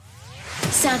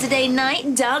Saturday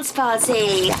night dance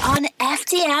party on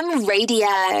FTM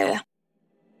Radio.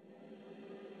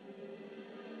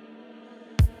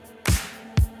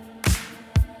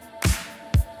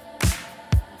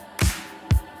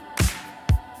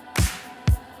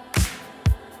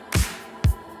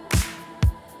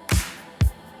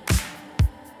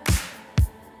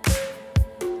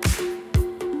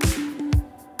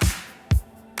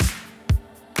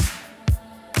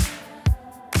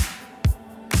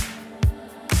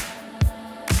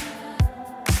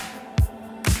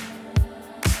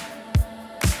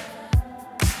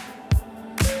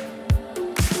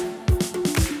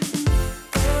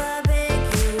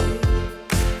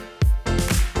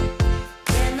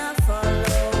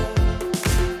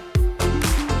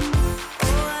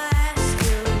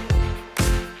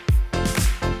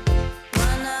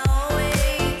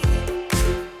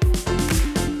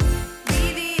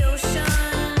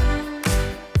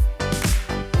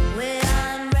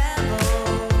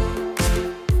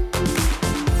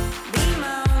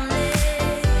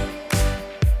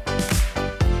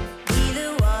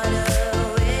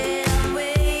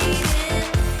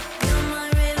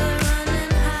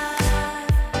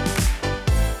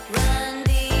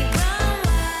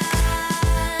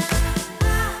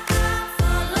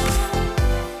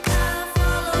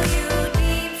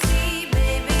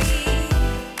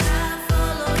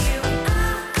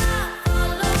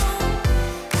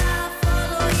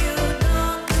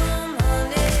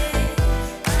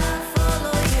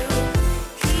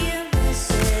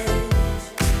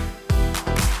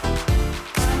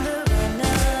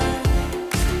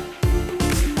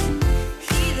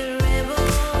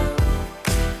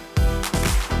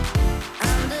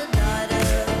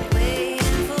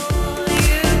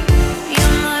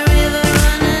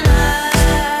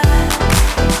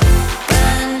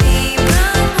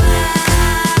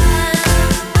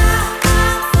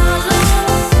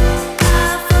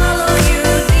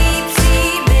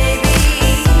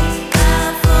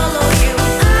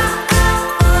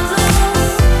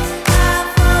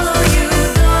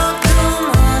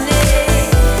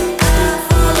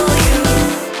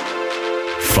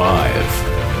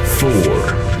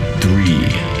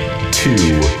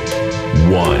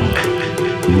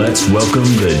 Welcome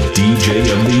the DJ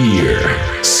of the Year,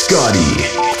 Scotty,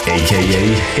 aka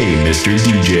Hey Mr.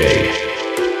 DJ.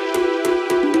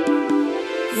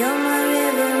 You're my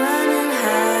river running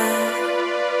high,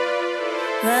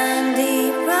 run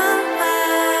deep, run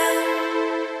wide.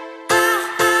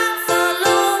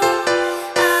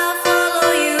 I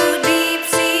follow you deep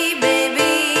sea,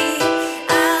 baby.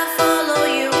 I follow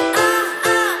you,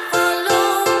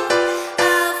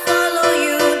 I follow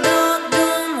you, dog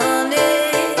doom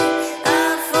honey. I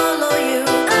follow you,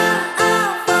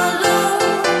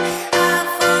 I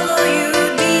follow you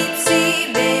deep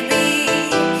sea, baby.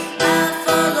 I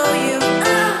follow you.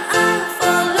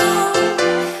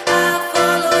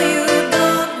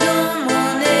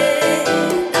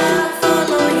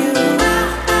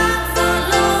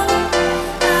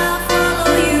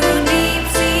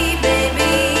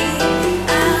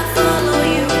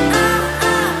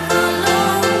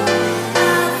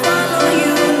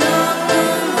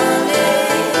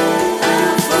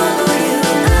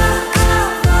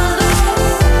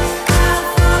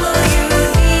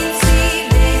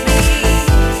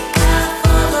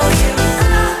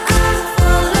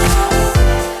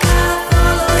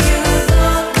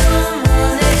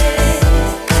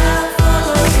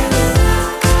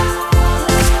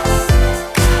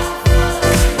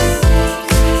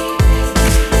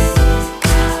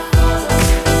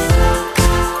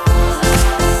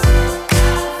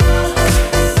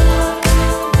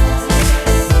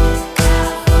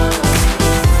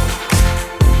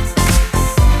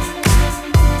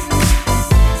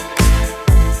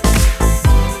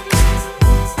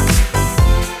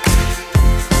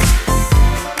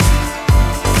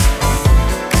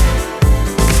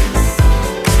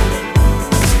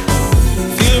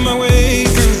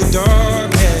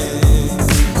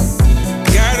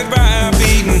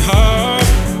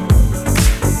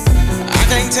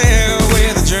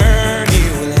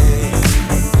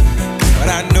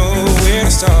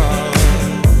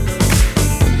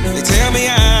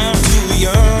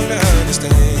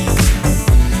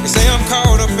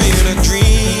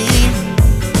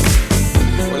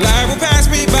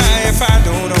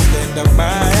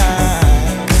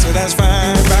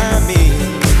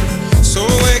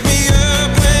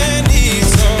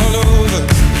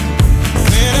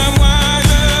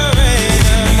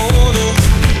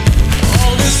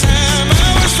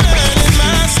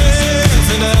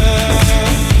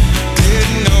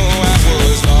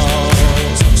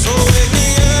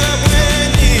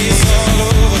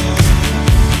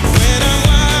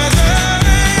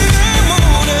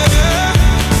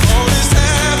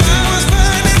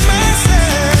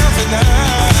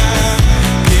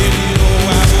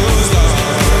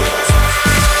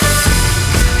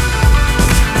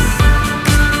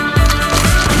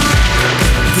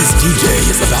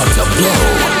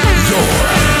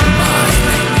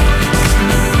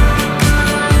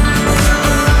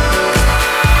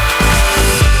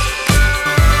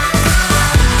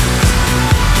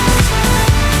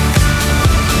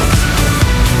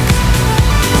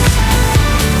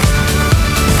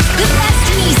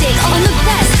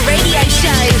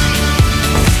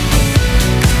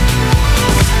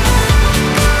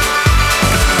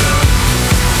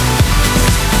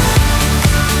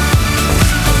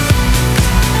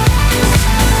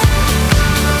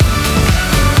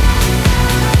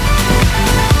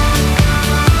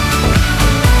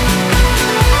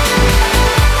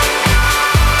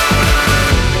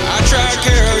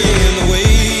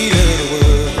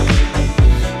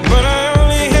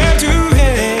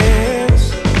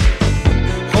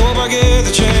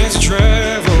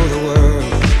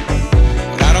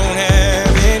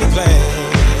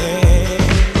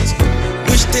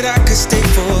 could stay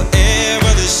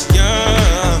forever this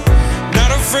young. Not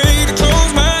afraid to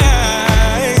close my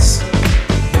eyes.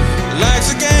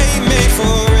 Life's a game made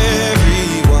for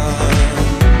everyone,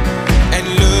 and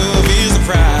love is the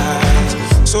prize.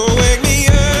 So wake me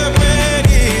up when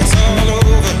it's all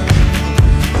over,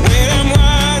 when I'm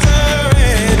wiser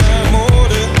and I'm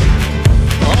older.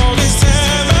 All this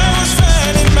time I was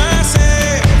finding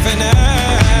myself, and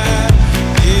I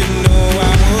didn't know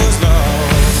I was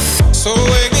lost. So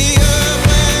wake me up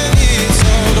when it's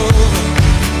all over,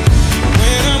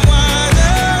 when I'm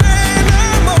wiser and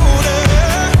I'm older.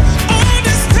 All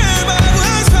this time I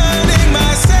was finding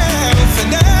myself,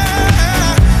 and I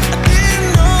didn't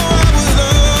know I was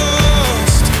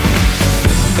lost.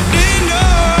 I didn't know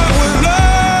I was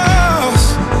lost.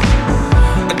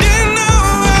 I didn't know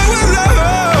I was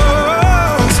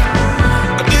lost.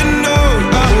 I didn't know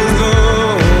I was lost. I didn't know.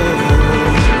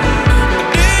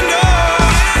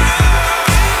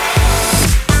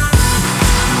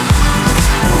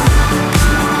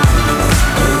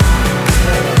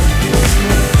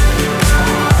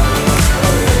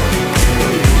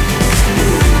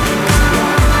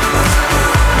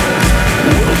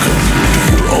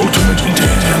 Ultimate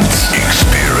Dance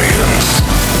Experience.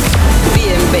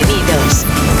 Bienvenidos.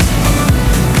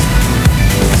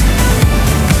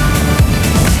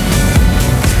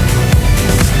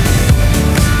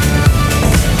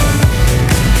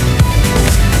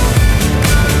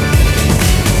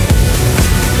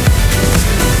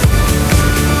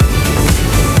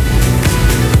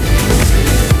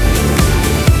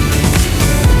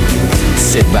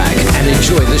 Sit back and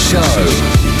enjoy the show.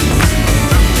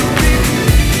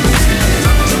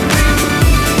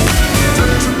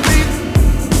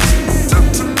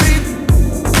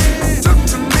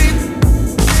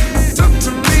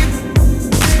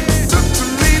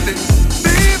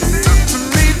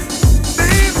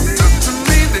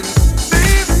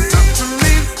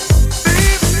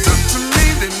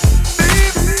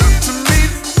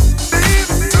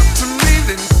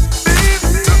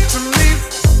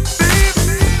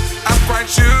 I'm quite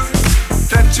sure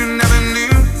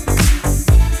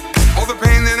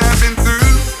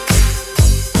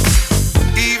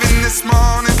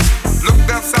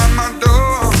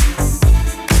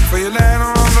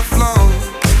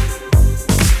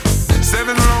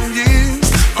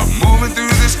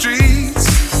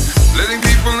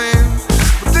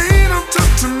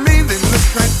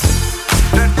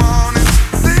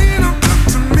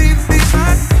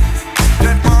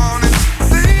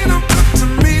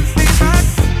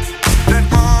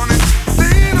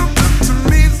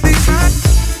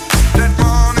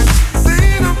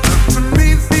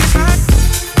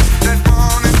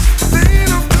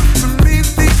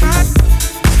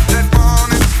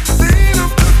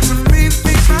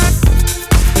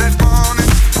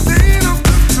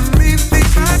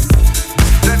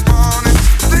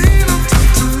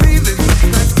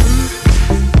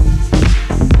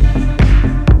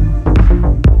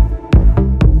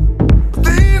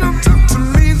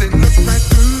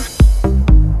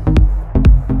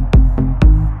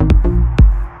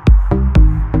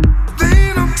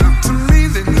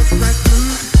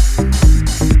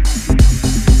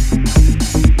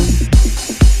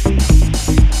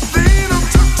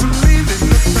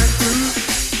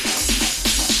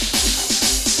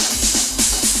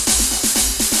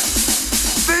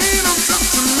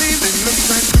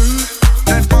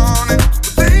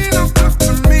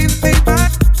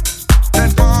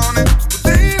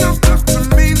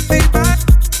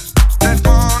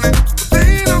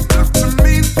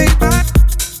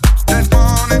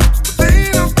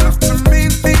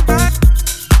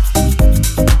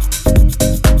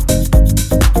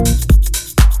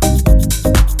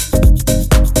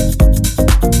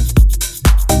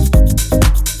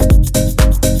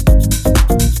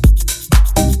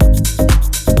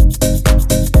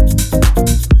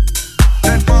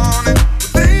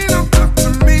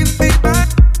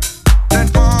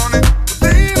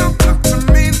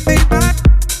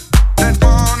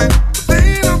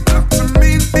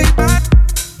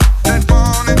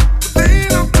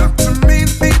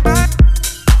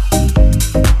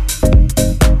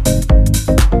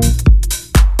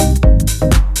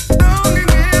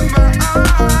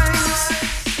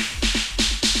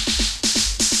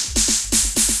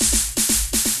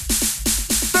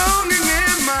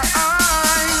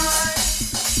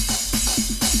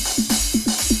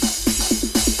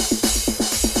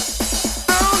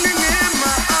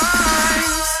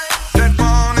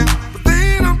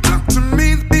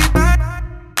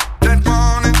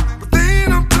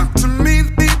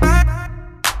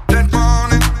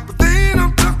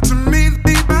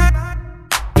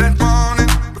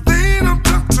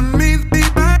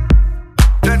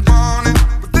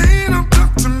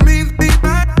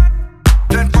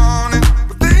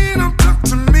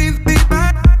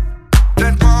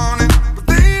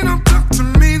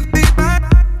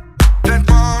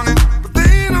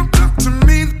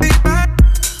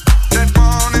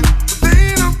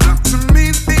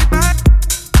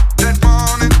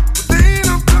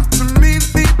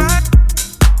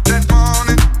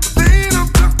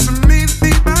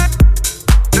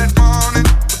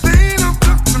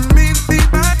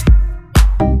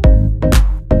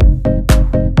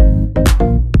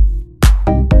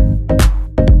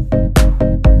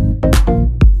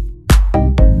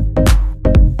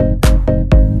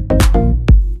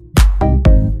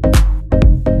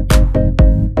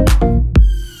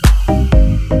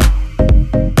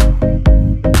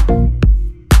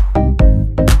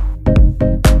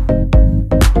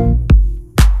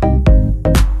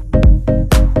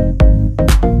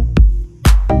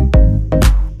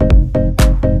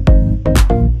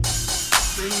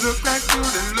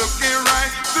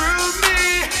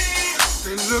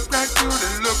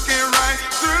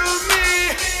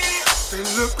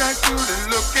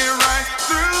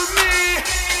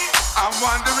I'm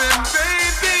wondering,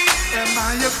 baby, am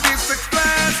I a piece of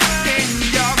glass in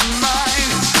your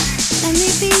mind? Let me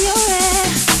be your air.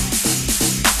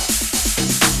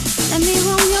 Let me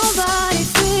roam your body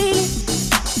free.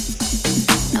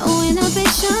 No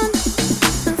inhibition,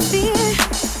 no fear.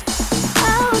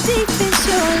 How deep is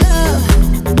your love?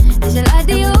 Is it like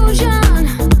the ocean?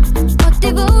 What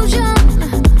devotion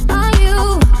are you?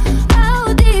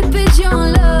 How deep is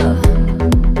your love?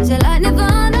 Is it like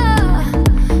Nirvana?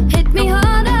 Hit me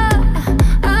harder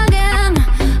again.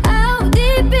 How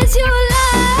deep is your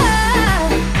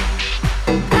love?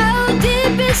 How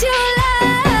deep is your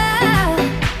love?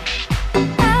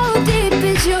 How deep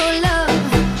is your love?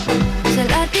 Is it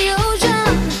like the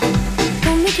ocean?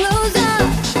 Pull me closer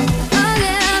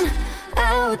again.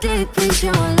 How deep is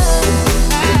your love?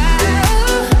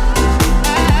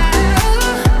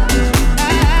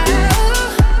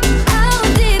 How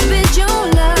deep is your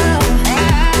love?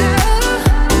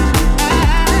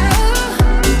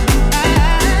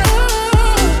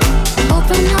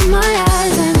 Open up my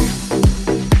eyes and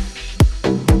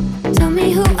tell me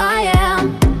who I am.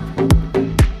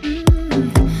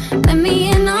 Let me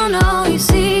in on all your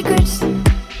secrets.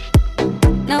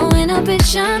 No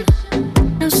inhibition,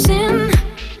 no sin.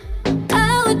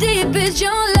 How deep is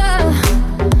your love?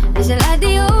 Is it like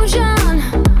the ocean?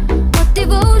 What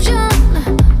devotion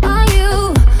are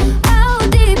you? How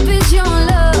deep is your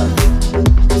love?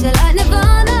 Is it like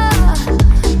Nirvana?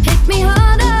 Hit me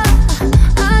harder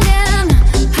again.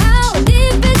 How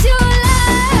deep is your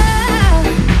love?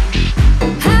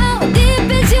 How deep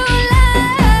is your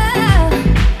love?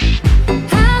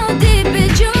 How deep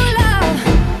is your love?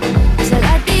 Is it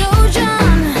like the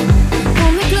ocean?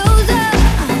 Pull me closer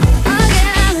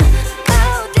again.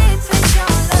 How deep is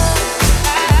your love?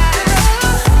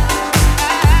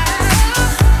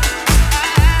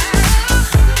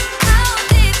 How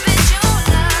deep is your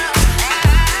love?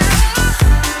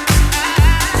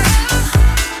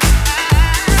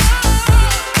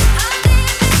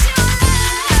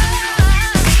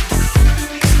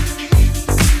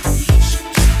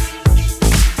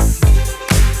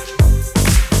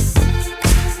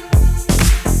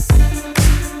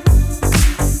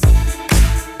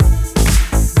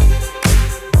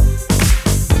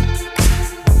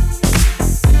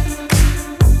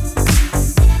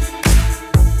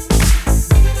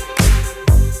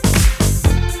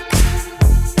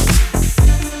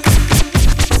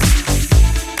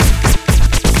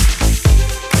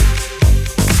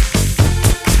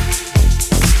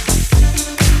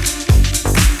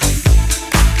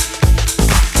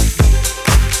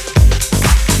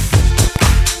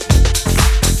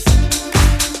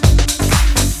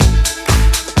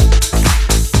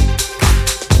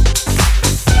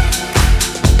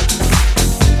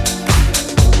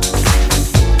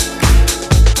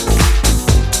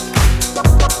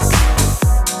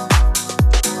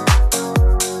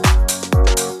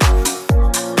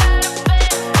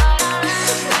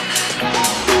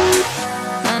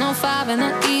 In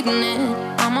the evening,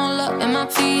 I'm all up in my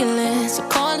feelings. So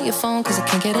call your phone cause I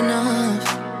can't get enough.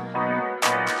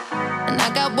 And I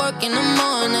got work in the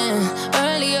morning,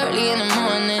 early in the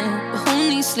morning. But who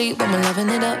needs sleep when we're loving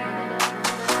it up?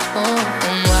 Oh,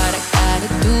 and what I gotta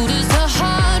do this the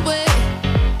hard way.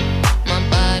 My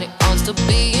body wants to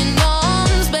be in your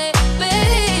arms, baby.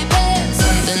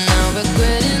 Something I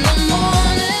regret in the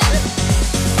morning.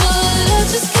 But I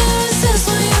just can't resist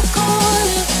when you're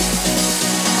calling.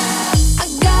 I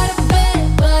got a bed,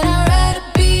 but I'd rather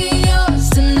be yours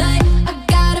tonight. I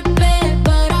got a bed,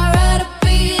 but I'd rather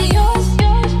be yours.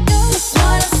 That's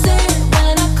what I said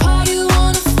when I call you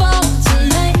on the phone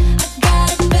tonight. I got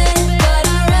a bed, but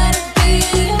I'd rather be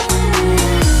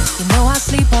yours. You know I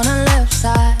sleep on the left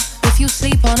side. If you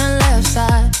sleep on the left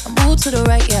side, I move to the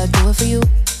right, yeah, I do it for you.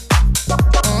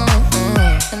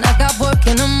 And I got work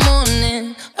in the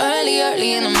morning, early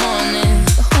in the morning.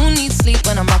 But who needs sleep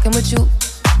when I'm rocking with you?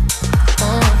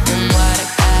 And what I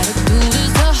gotta do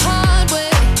this the hard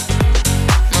way.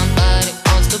 My body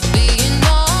wants to be in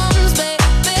your arms, baby.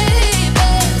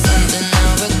 Something I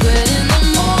regret in the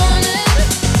morning.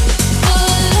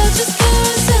 But I just can't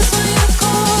resist when you're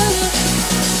calling.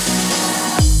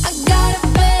 I got a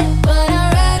bed, but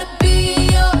I'd rather be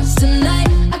yours tonight.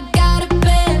 I got a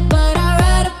bed, but I'd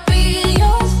rather be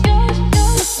yours.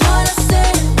 That's what I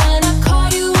said when I call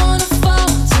you on the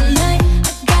phone tonight.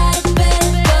 I got a bed,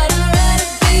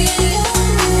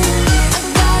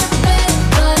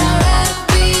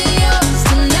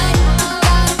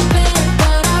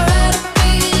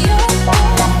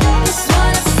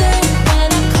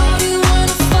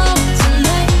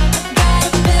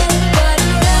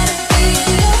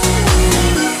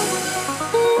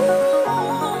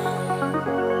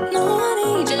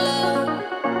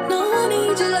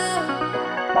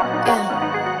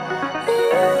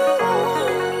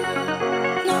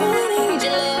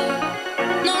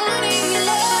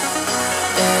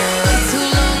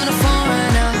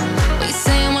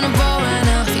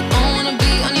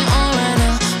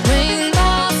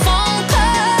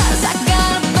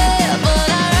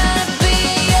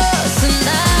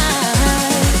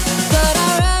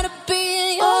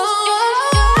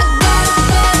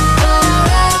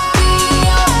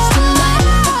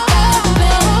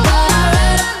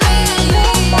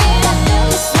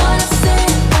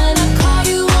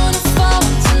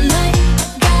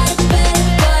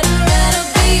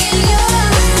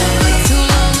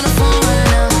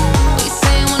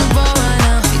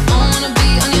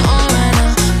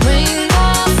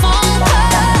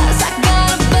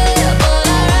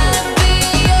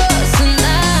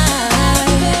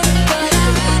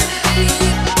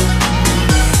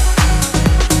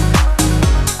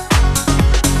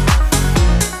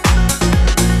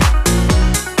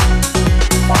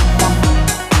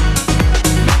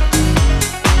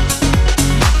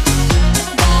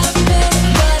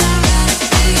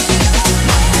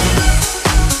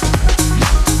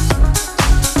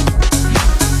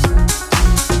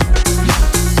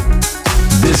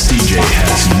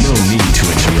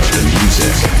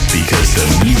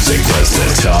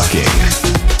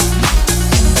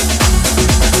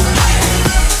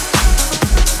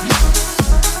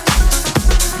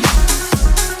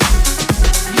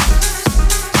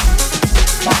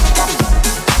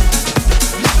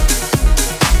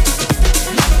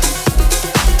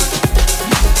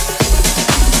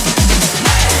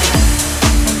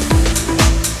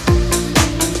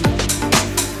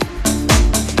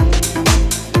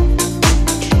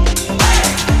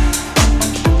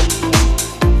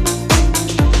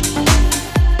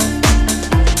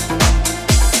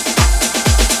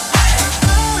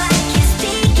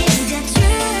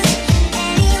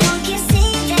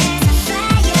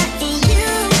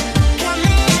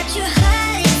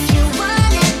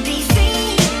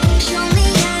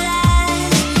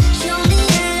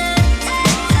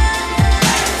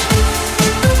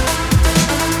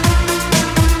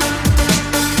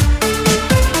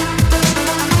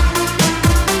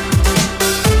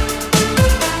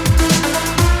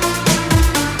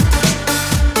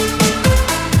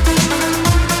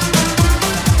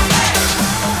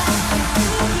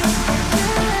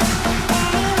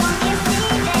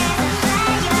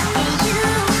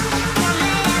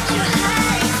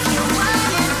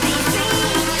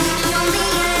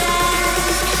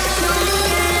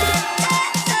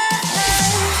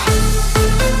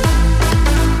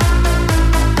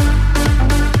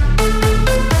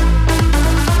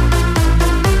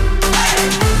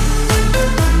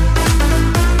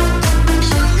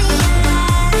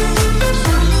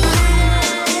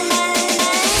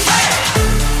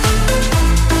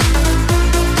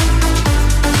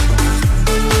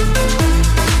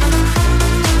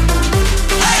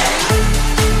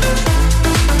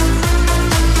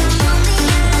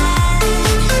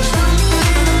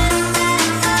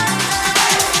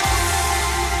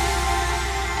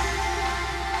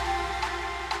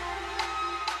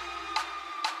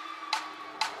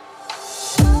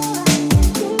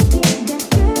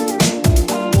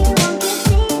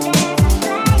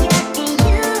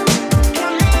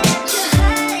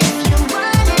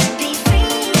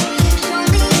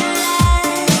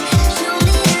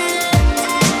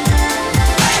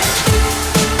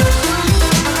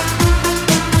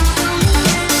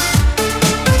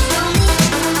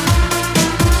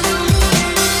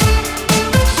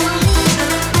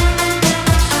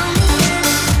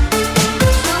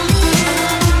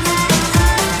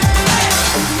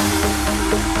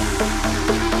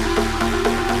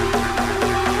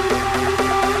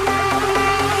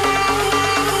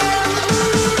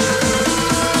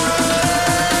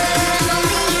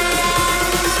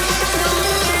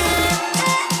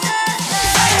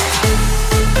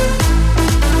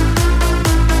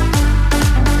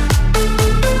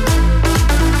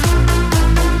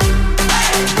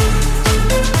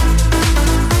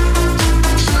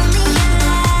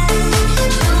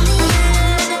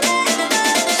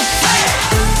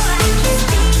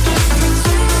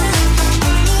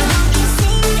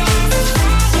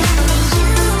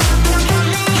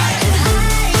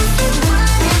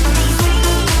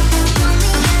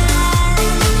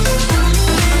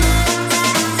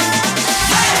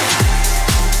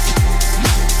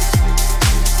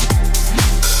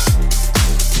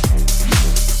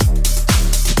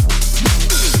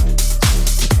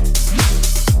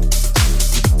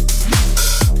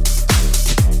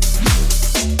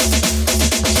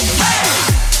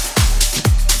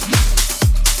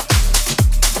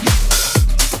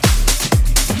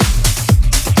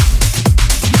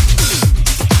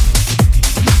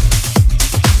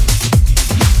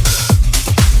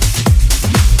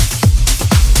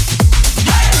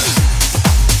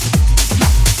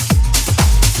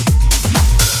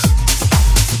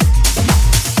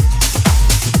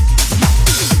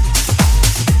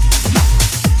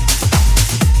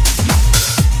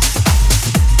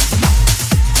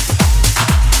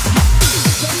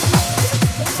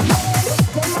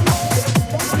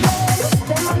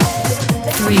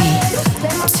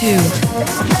 2, 1.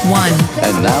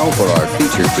 And now for our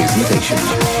feature presentation.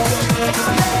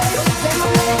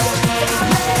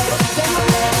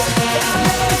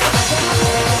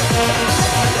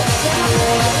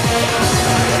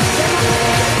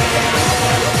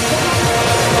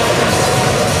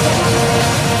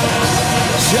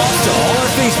 Shouts to all our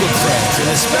Facebook friends and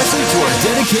especially to our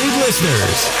dedicated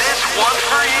listeners. This one's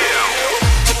for you.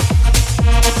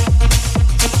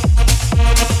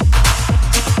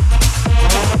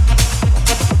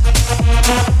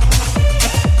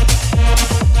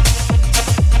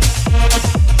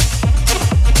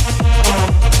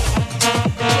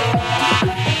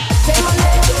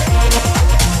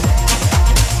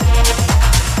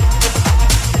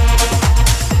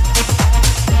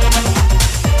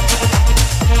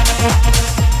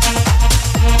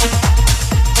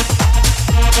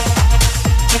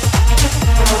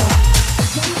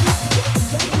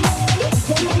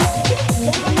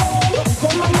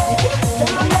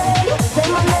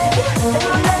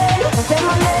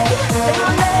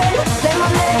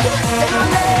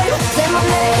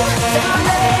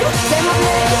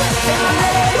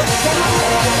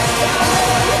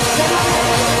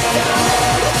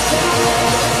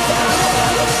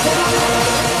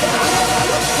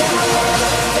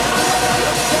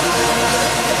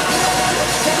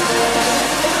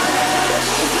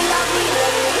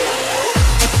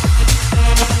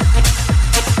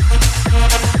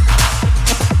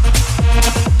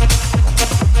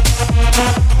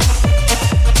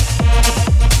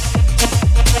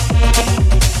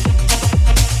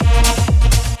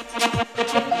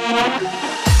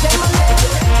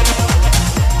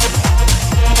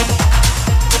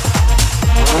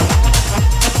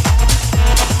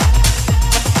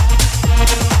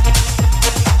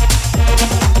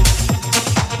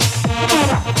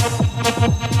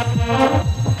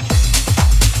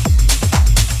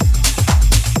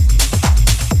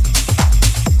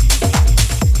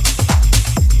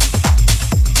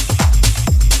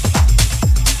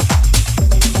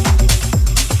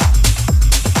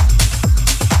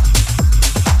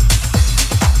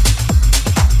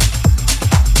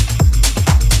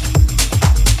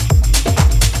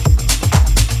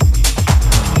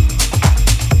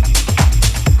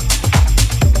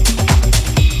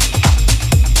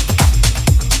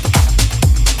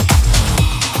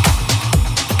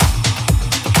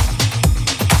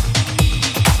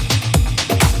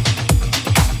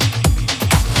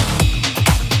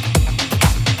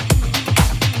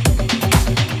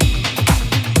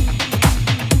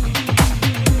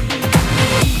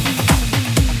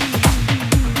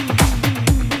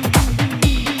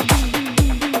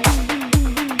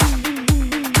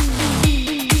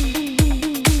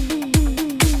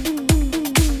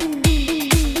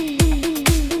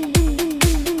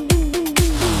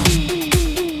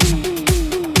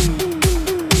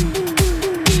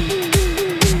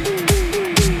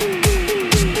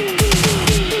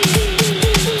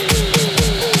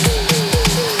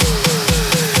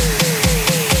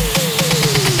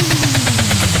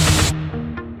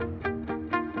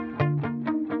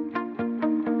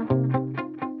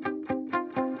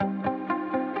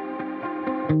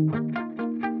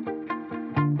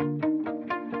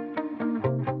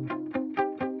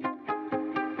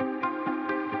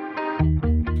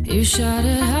 You shout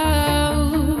it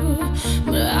out,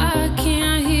 but I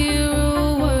can't hear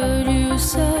a word you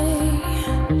say.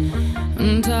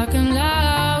 I'm talking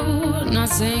loud, not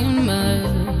saying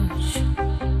much.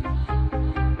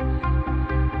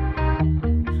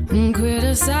 I'm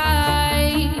criticized,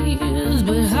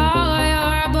 but how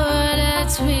your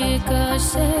bullets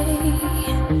ricochet.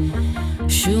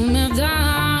 Shoot me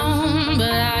down,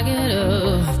 but I get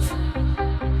up.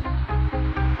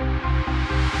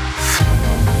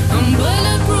 I'm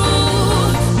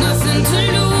bulletproof, nothing to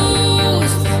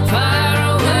lose. Far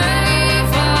away,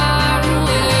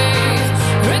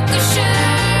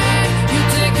 ricochet. You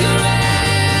take your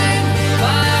aim.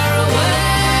 Far away,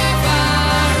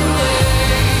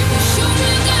 shoot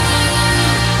me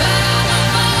down, but I won't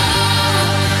fall.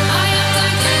 I am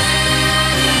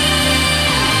titanium.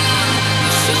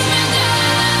 Shoot me down.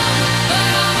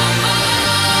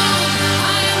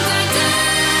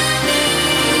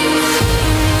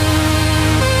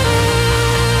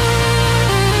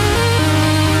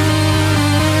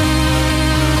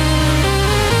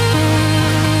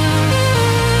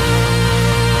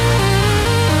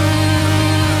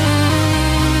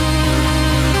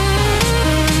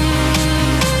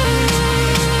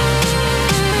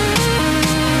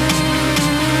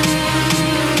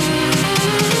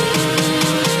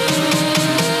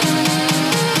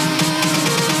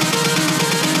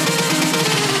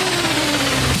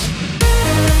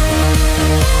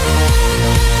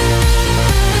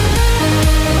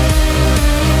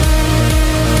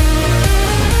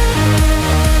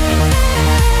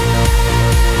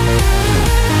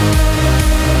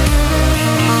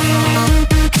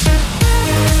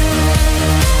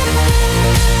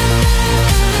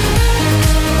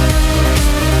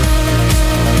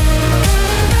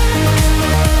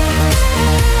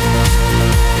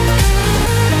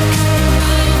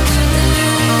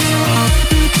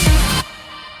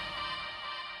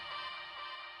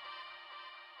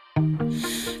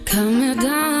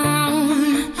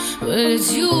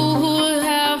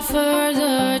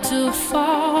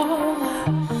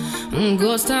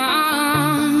 Ghost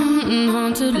town,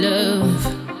 haunted love.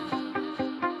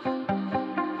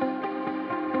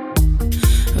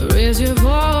 Raise your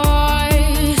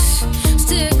voice.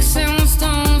 Sticks and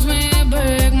stones may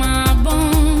break my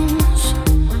bones.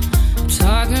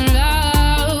 Talking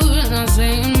loud, not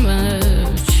saying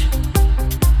much.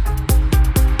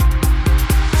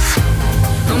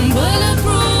 I'm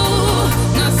bulletproof,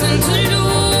 nothing to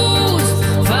lose.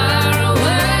 Far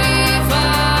away,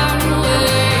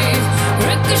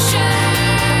 ricochet.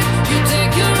 You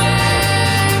take your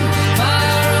aim.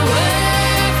 Far away,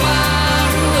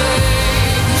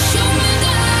 you shoot me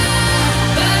down,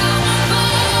 but I won't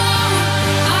fall.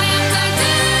 I am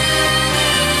titanium.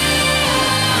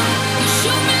 You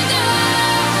shoot me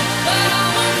down, but I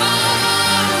won't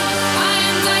fall. I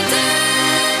am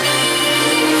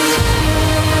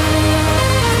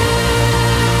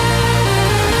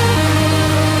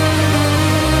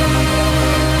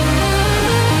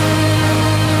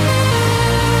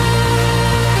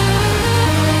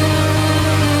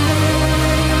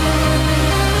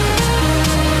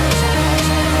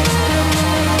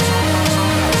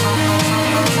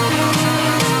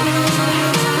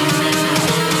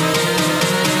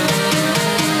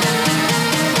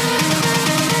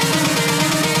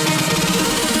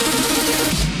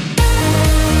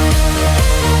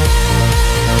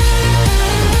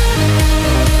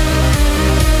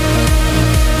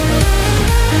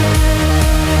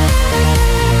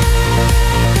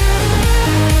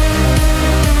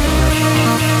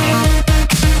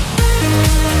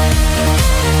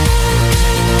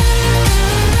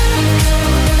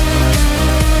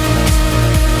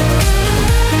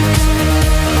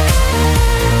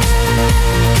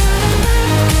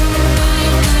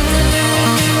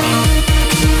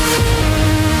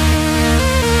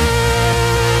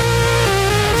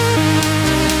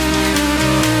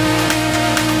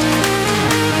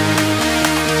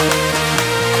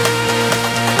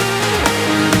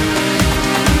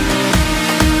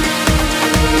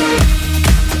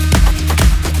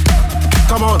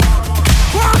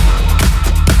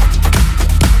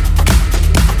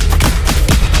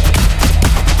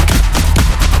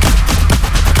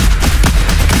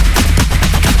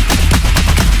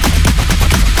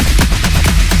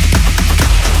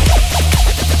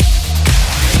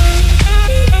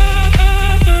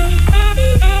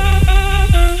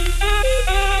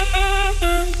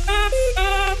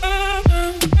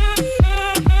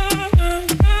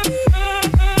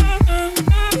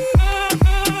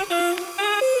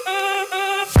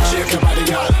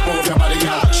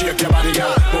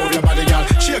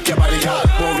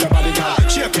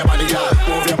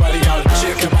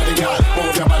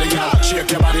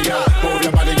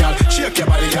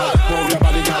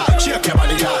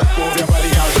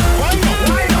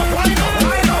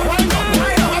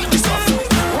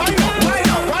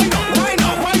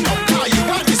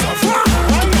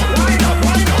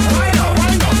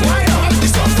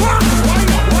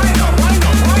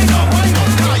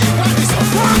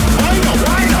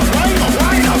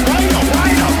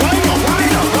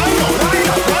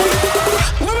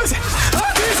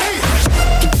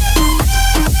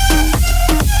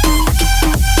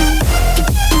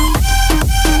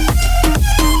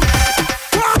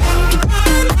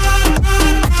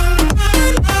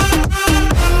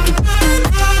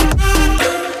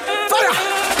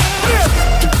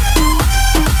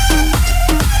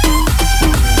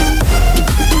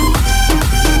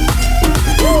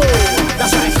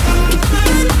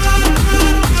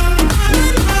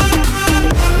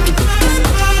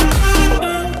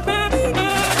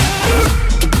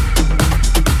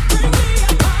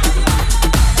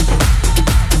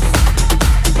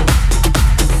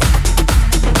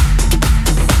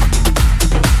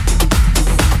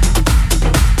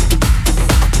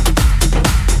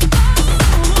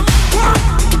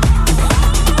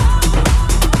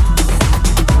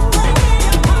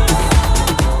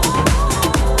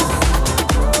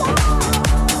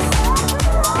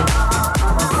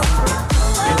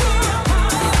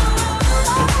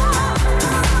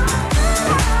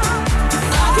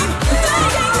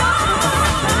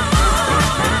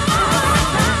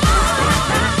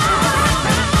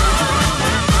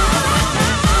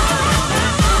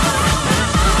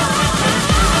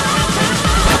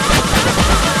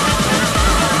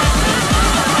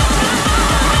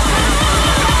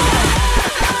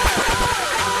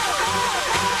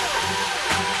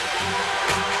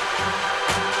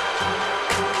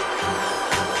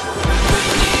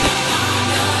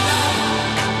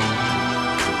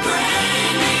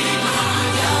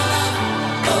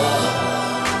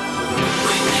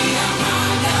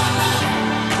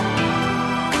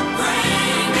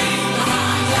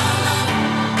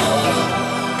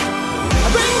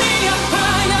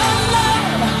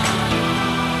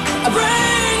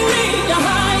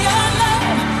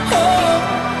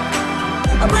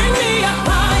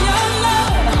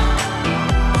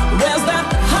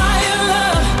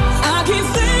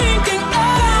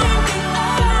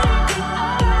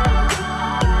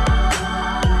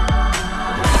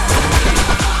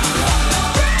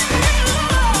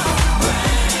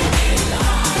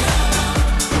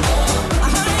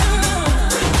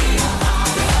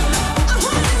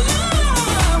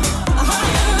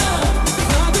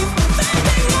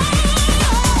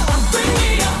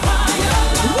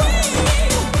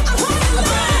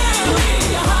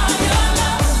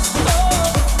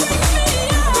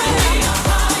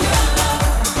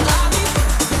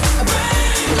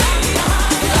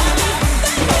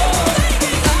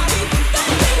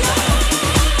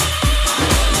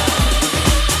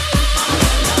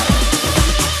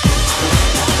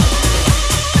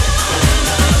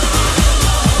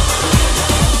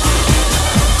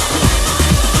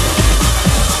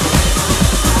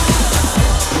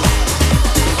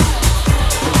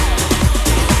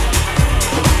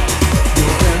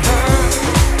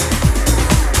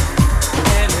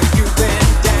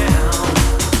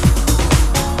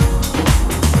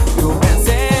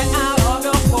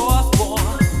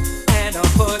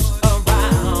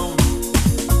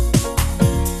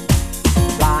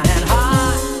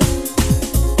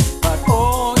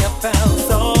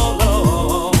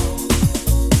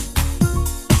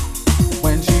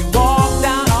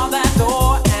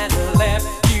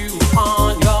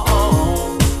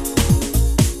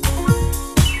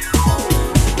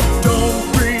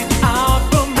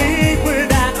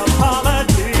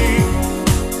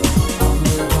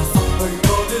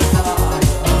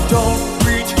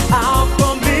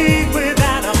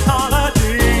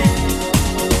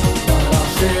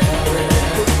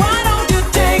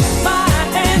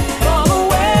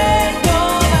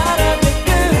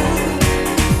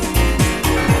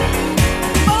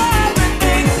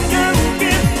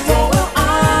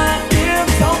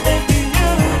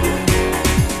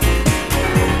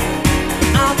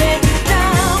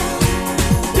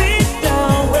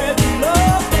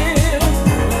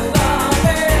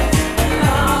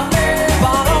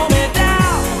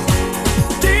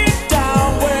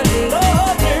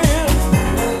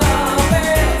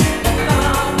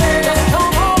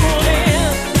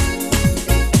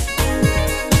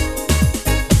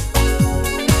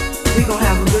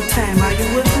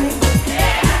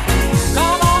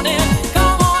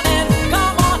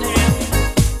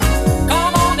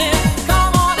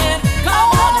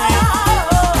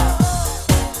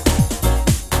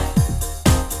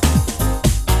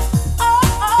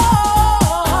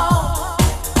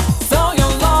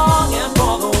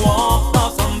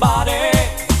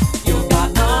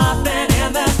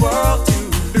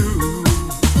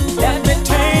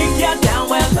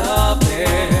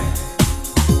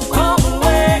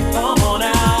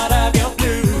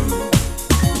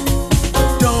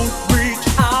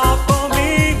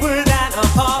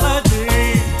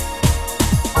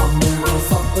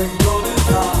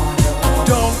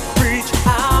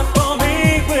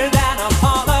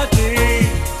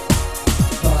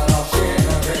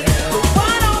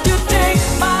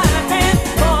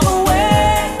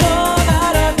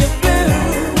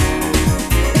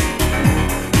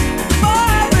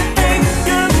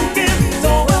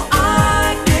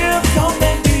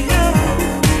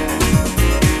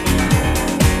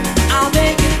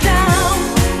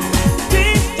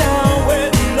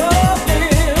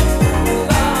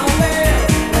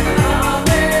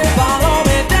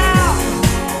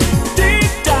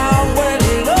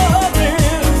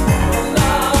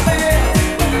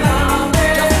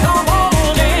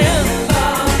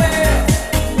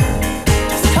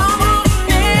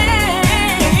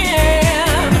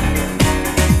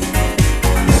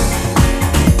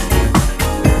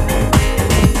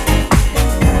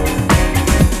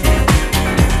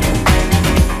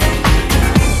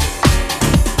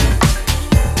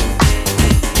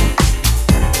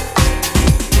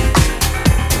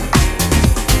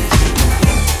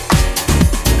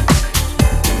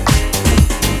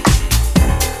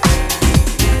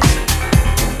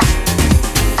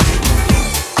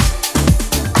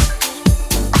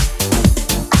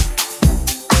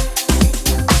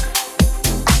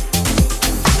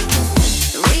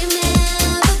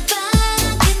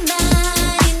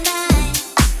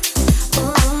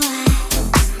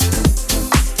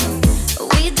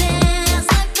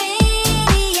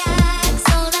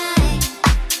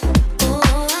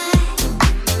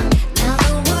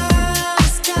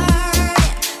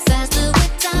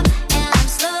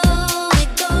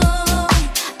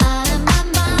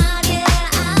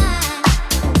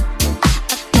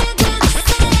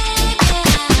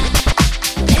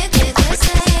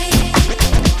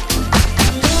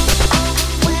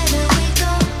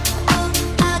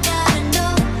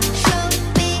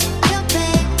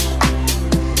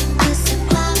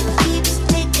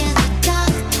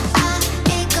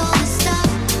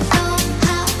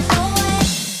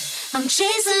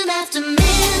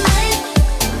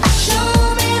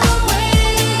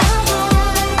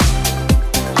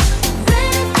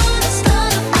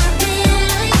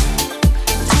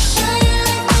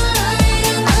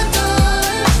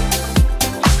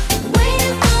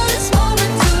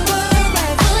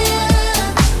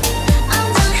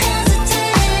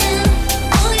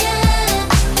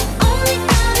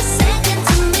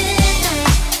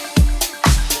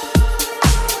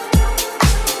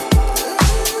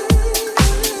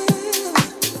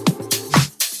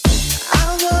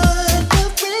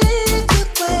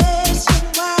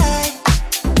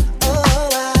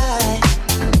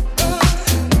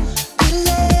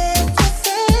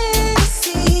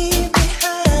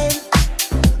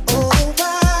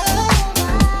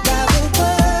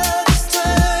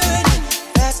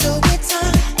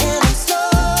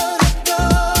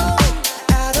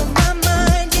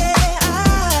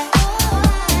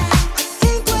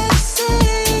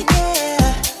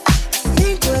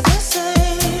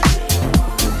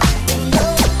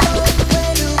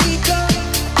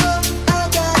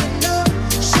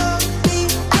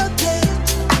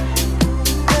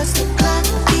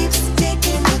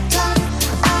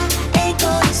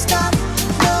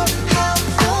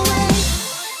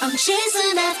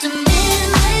chasing after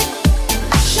midnight.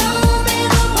 Show me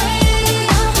the way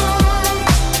you're home.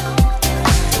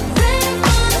 Ready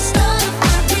for the start of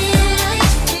my real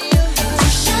life. To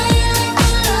shine like a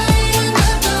light in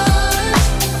the dark.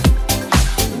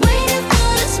 Waiting for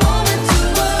this moment to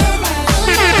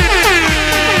arrive.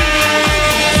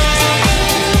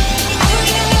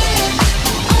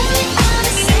 Only got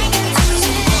a second to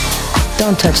live.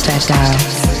 Don't touch that dial.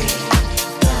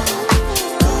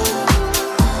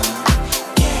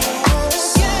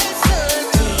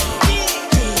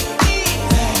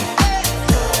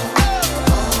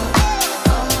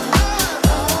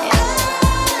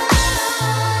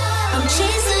 I'm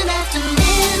chasing after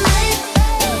midnight.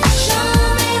 Show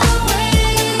me the way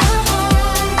you're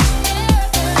home.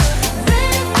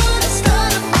 Ready for the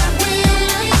start of my real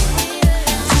life.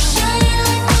 To shine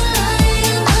like a light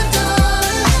in the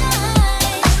dark.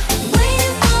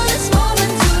 Waiting for this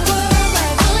moment to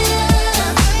arrive. Oh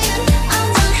yeah, I'm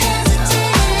not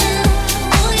hesitating.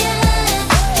 Oh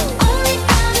yeah, only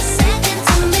got a second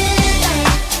to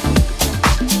midnight.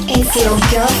 It's your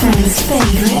girlfriend's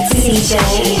favorite DJ,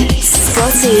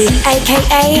 Scotty,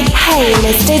 aka Hey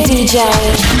Mr. DJ.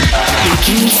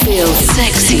 Making you feel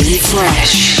sexy and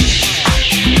fresh.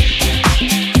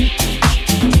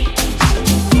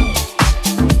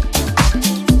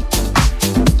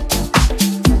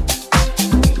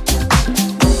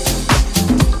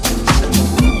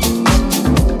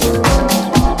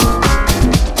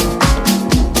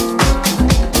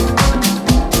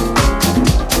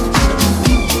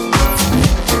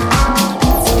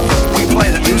 We play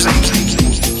the music.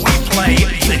 We play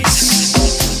this.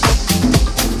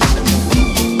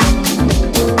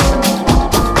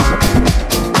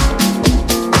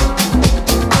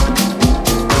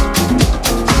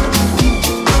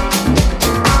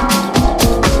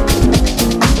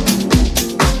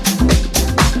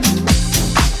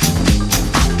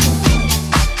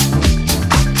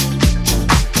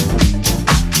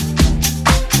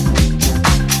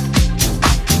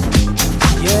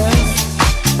 Yes,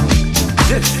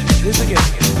 this is again.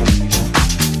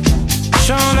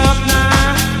 Showing up now.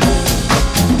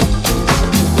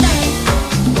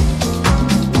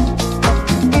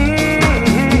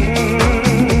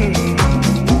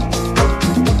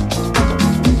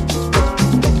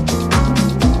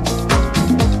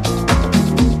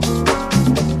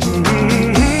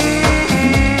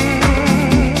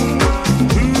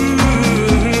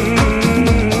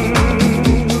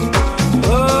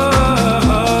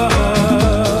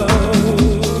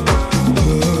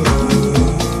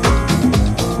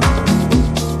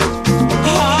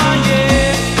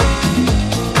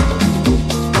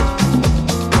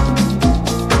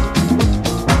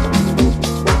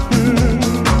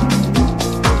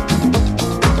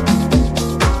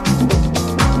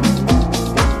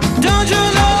 Don't you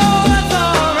know it's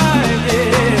alright?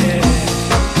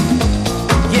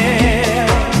 Yeah, yeah.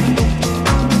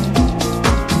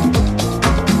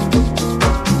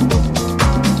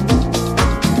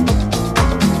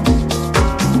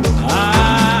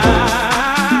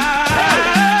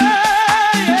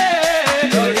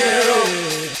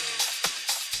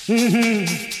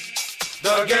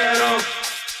 The ghetto.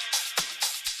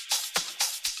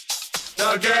 The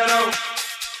ghetto.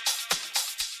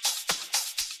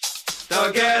 The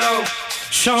ghetto.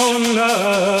 Showing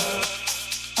up.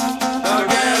 The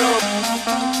ghetto.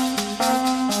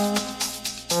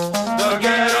 The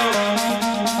ghetto.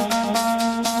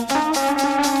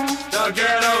 The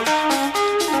ghetto.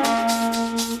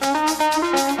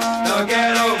 The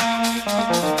ghetto.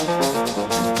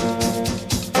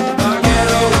 The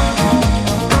ghetto.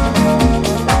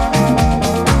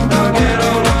 The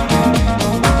ghetto.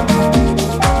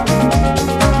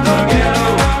 The ghetto.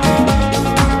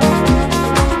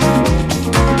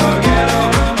 The ghetto.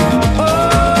 Oh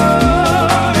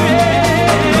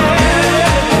yeah.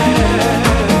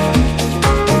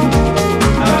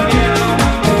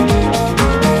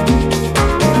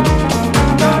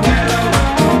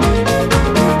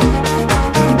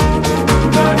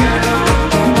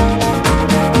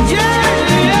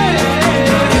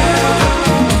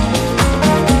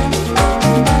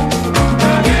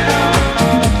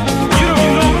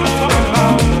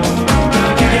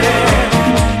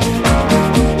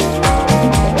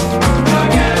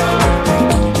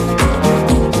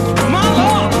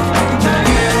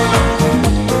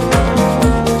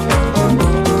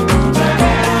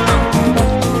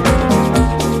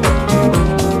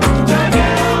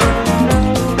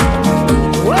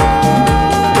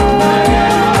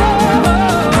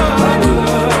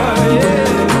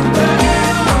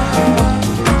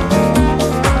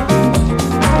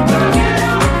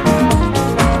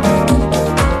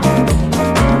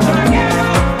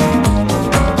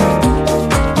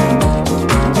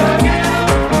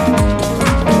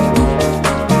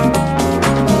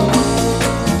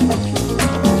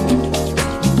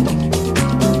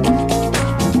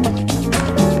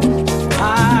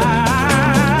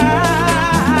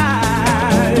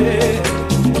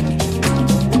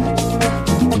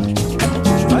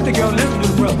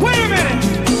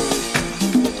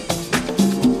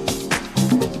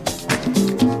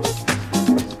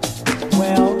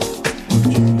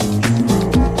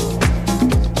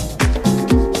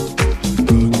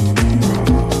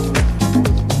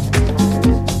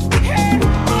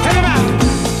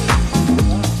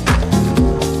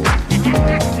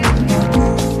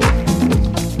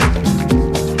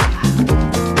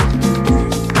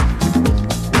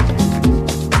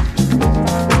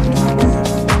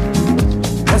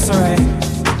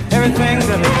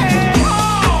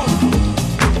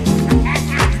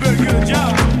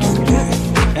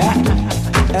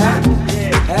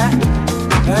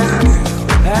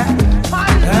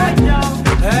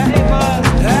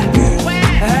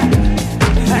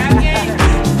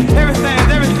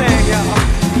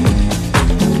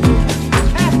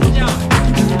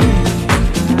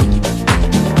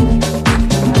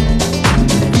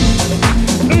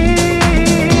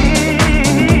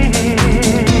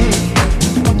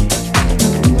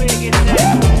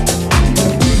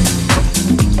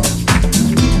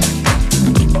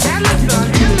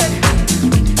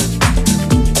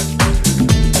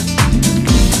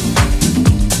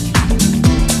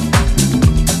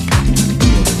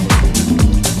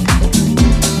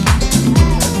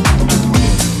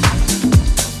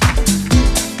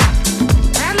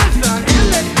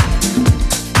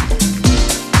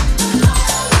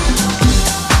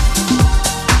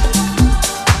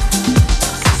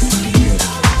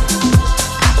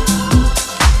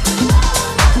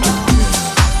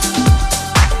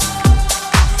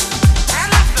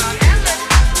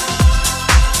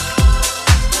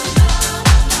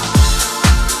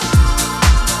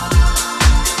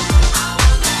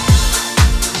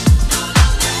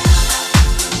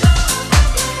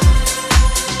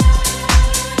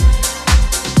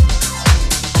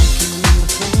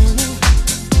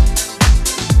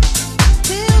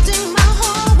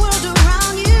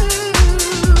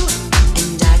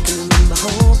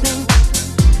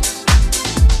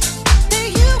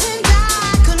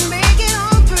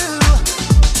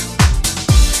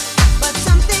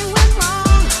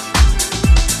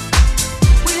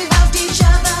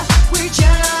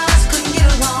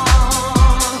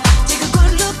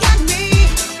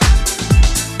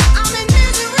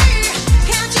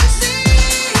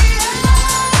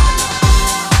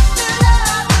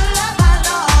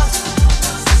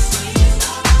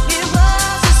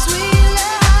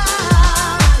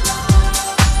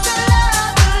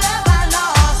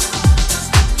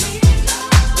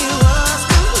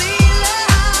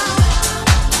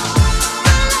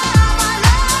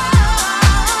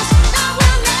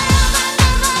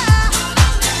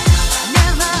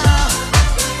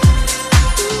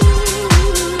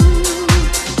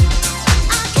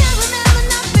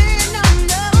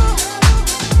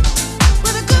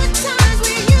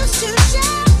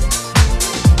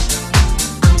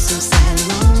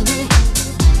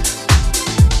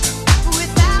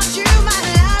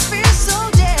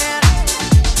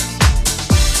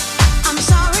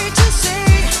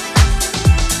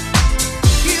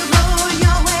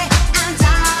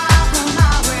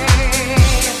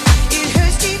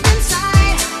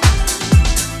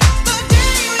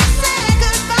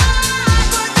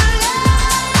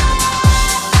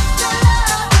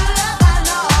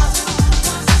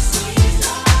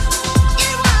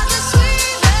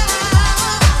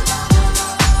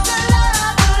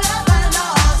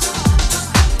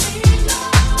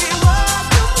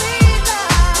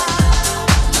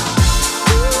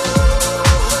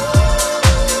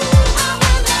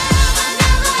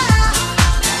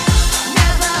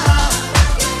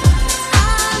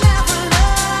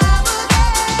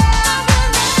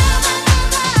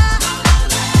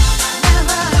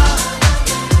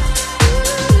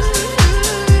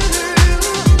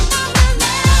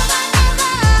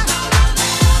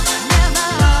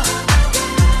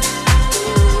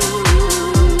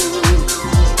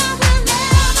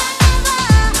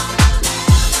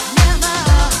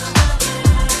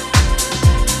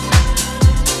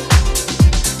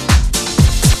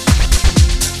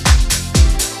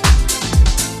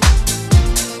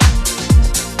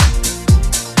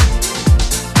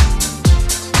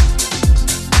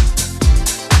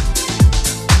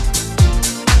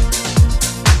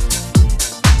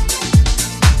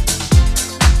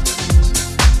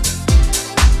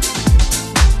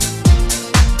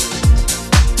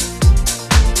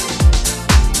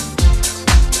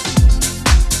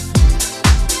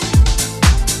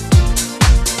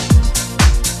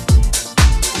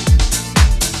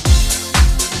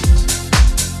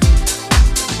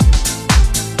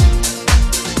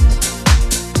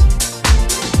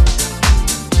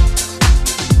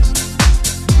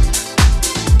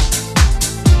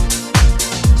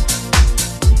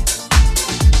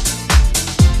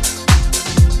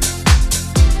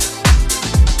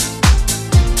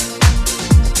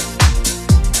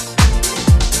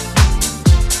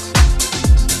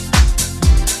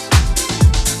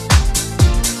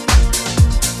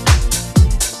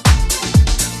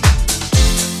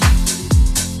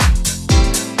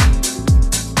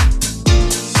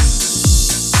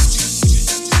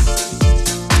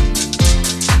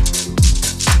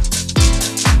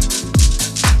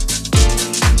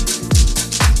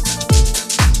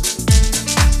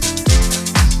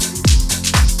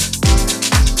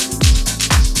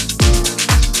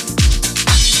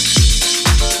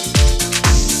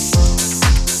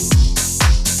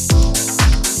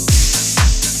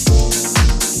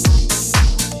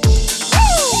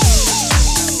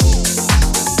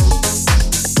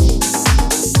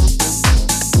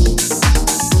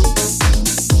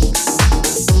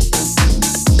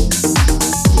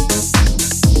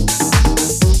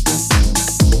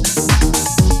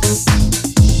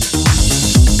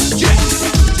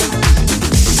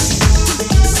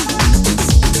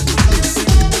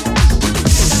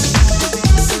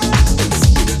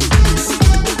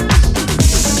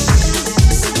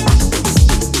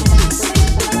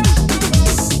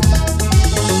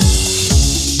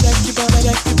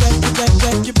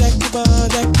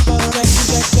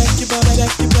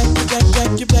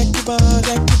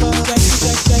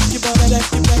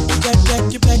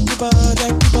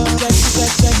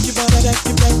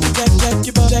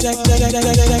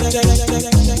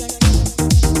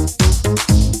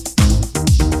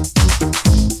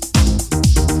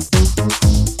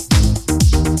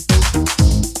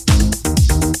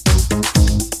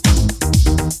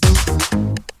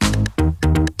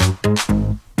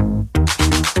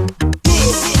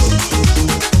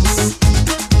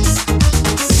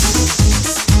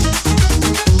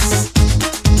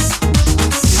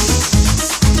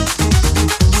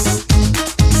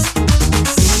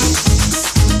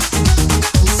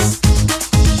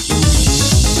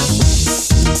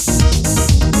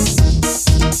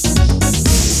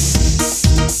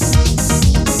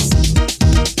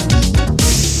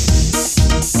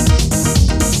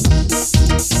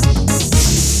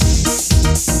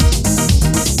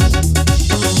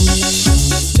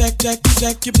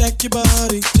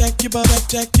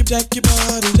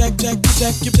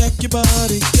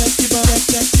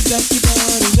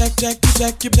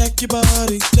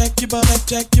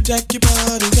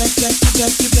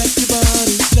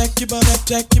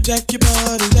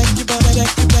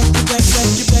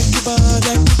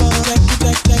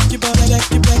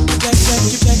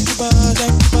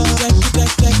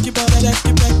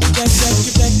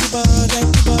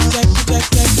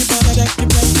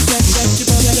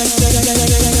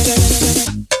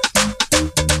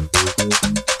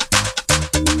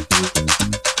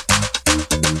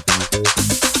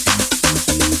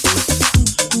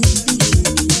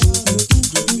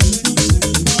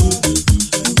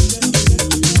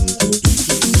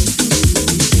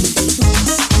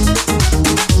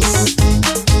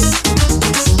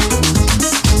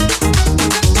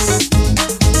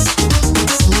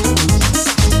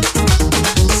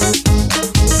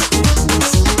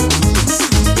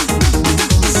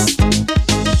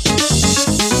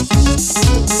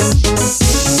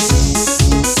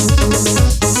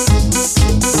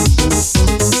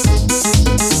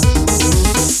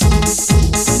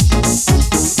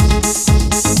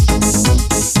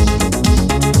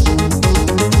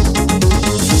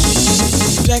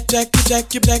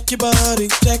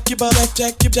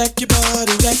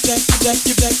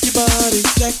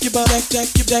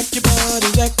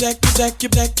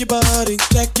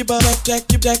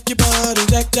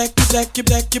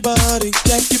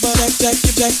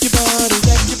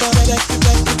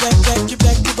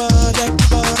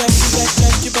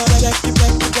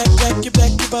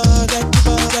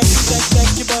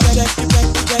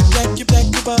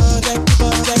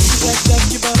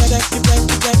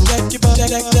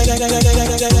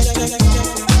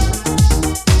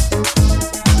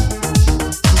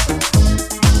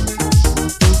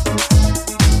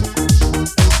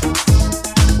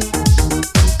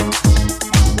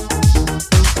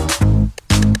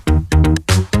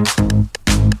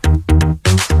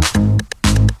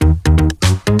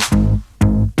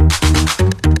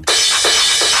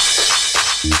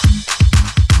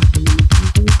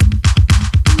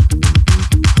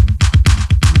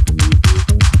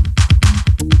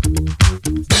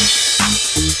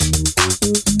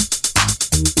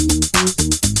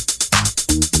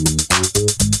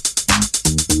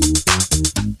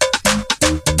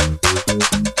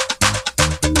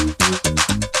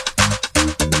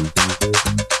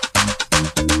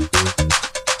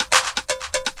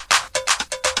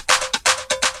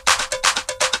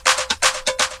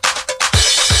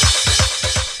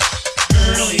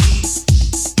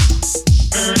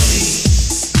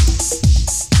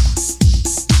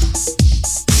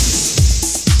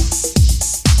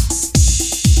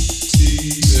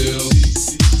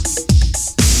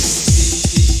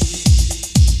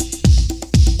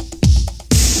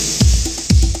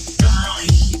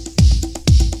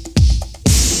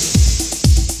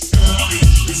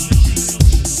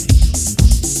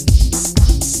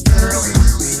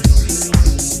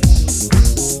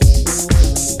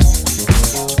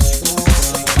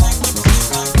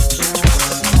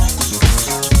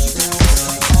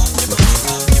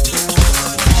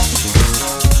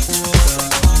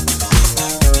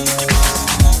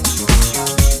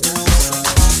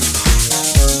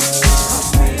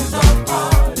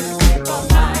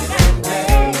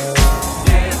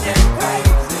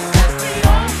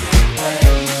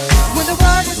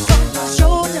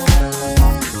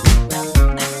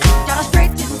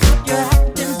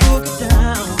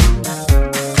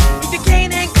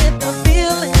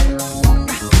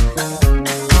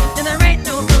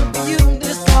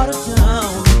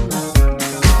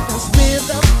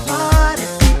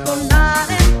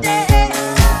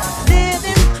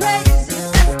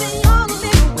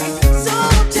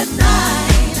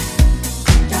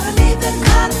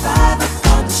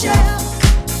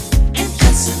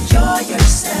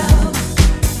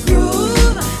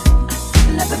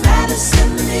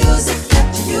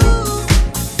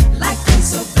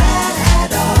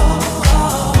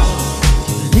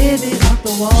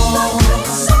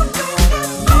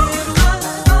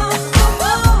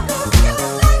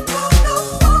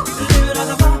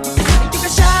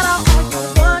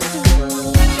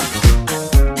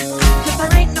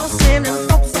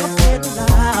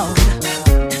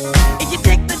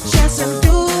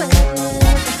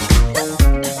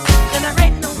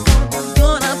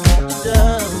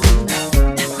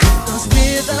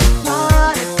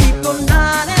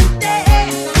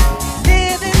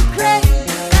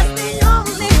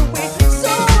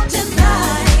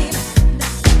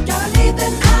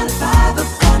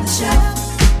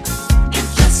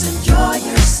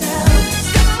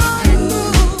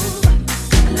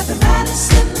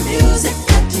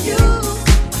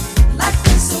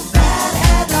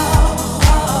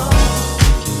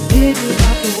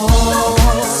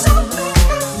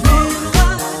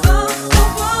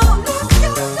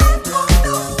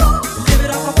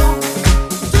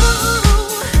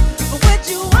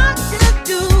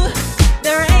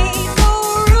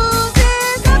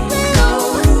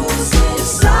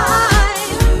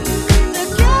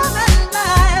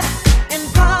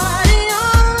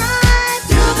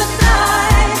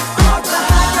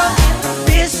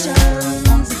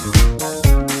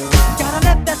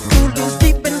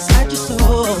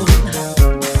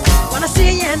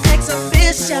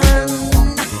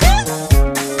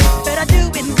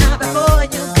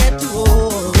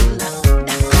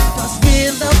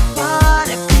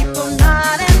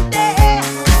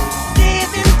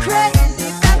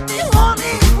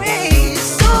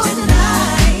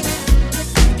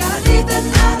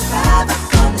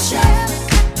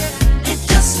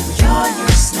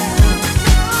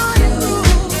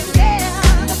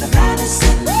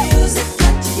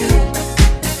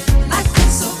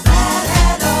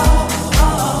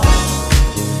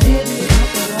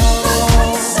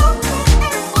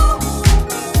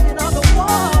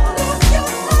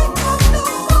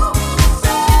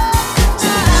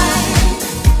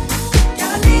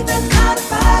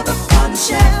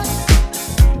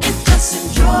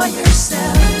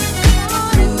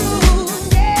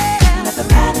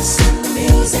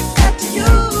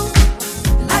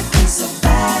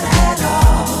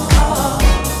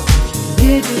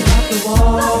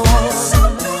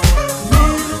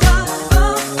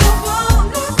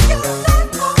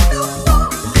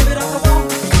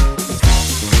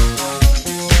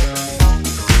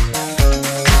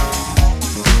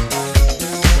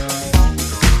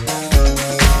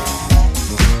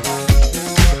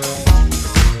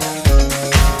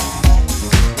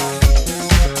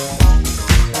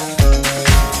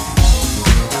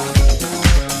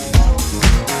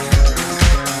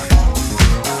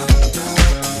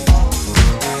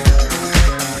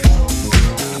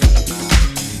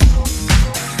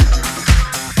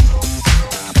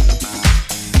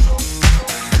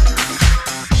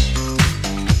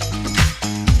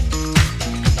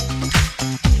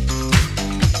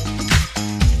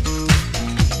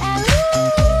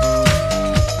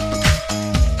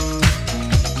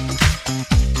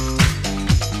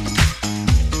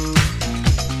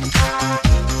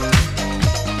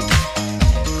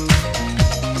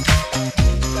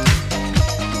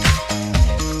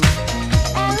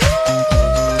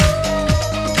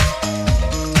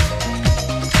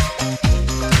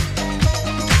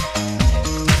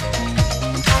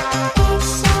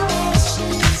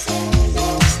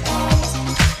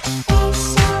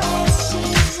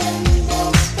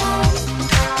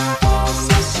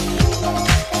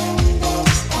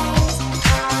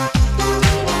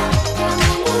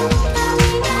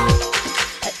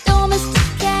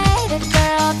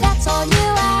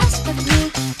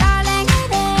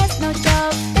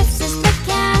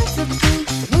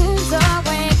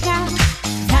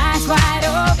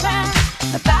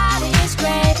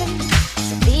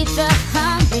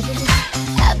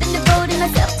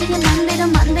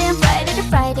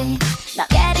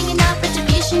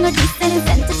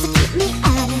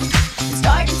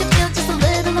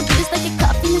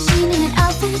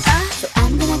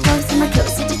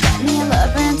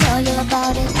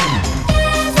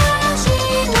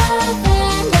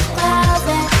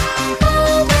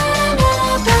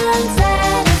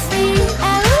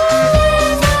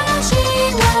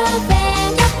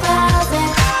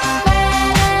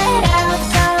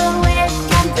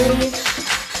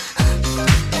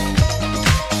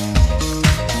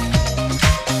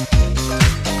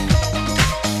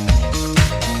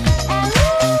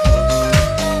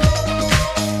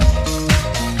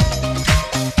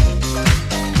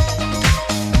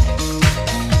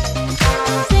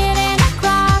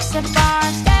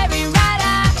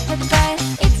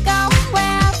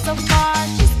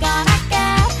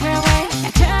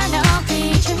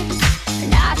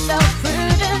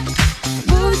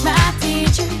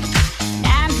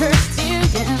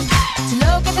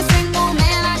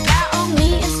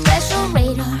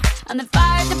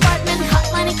 fire department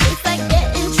hotline in case I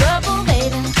get in trouble,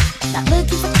 baby. Not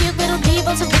looking for cute little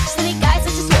divas or rich city guys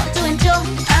that just want to enjoy.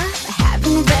 But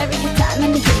having a very good time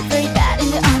and behave very bad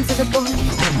in the arms of the boy.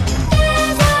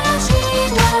 Here's how she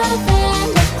was in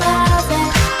the closet.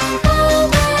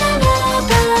 Open up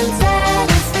and set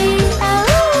us free. Oh,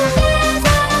 here's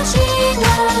how she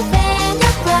was in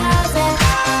the closet.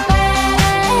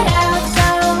 Let it out so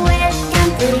it can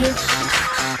breathe.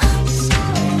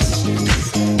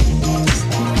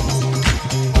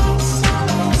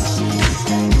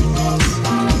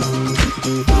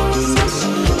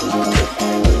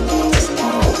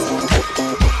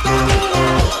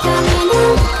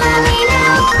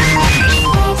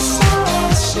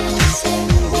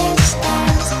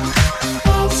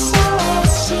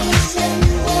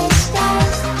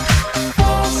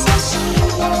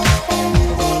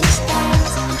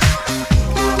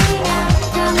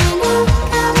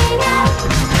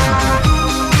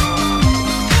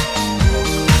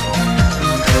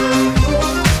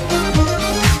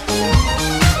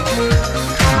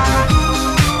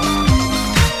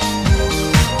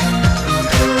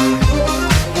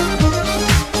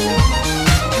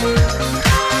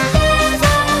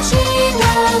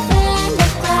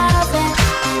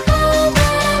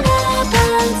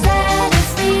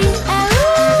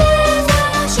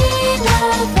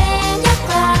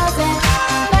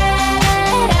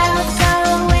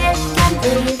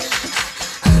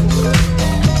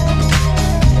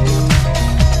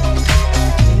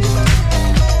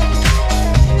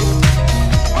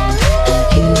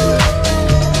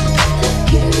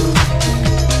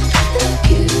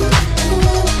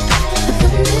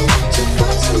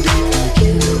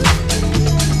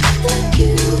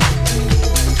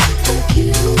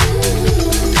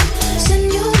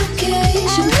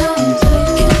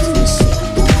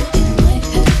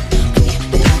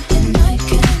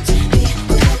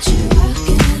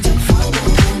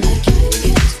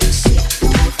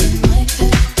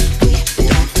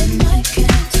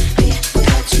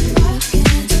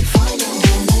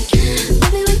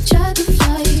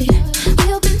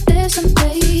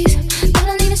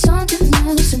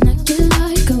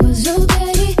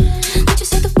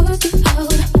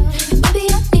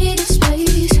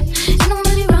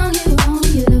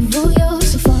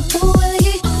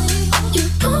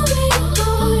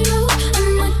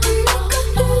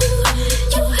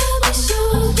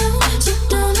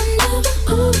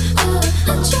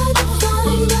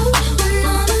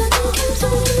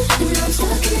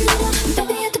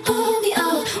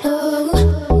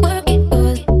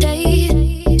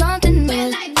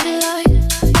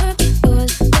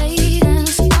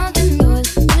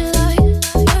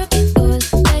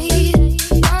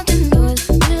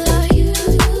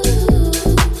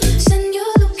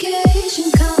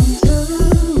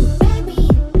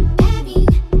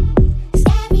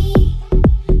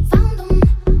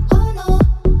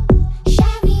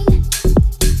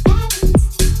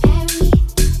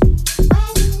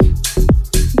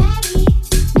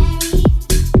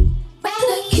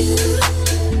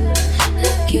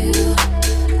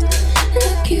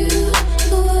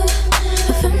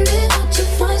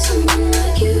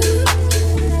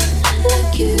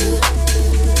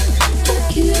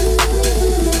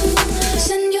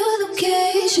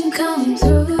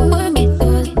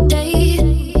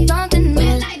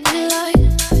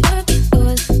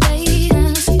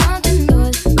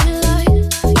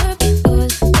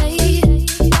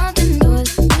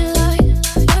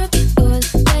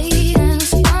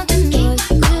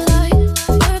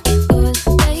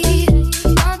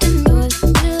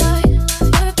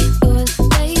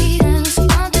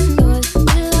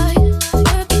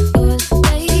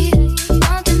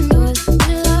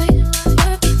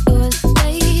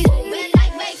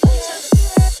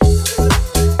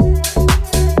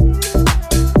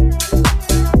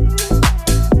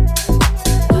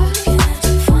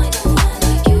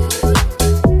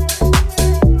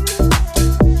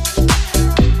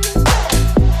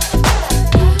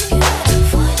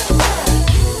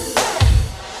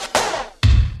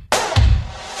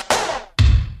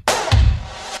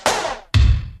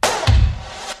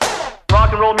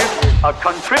 a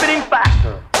contributing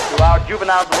factor to our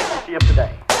juvenile delinquency of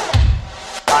today.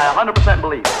 I 100%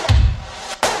 believe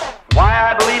it. Why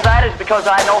I believe that is because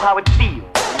I know how it feels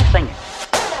when you sing it.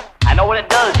 I know what it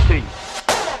does to you.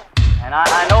 And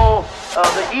I know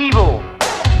the evil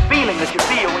feeling that you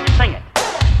feel when you sing it.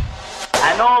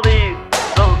 I know the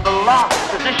lost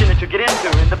position that you get into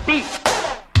in the beat.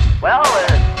 Well,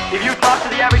 if you talk to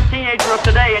the average teenager of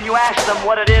today and you ask them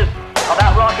what it is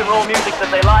about rock and roll music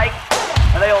that they like,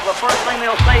 and the first thing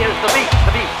they'll say is the beat,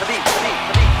 the beat, the beat, the beat,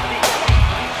 the beat, the beat.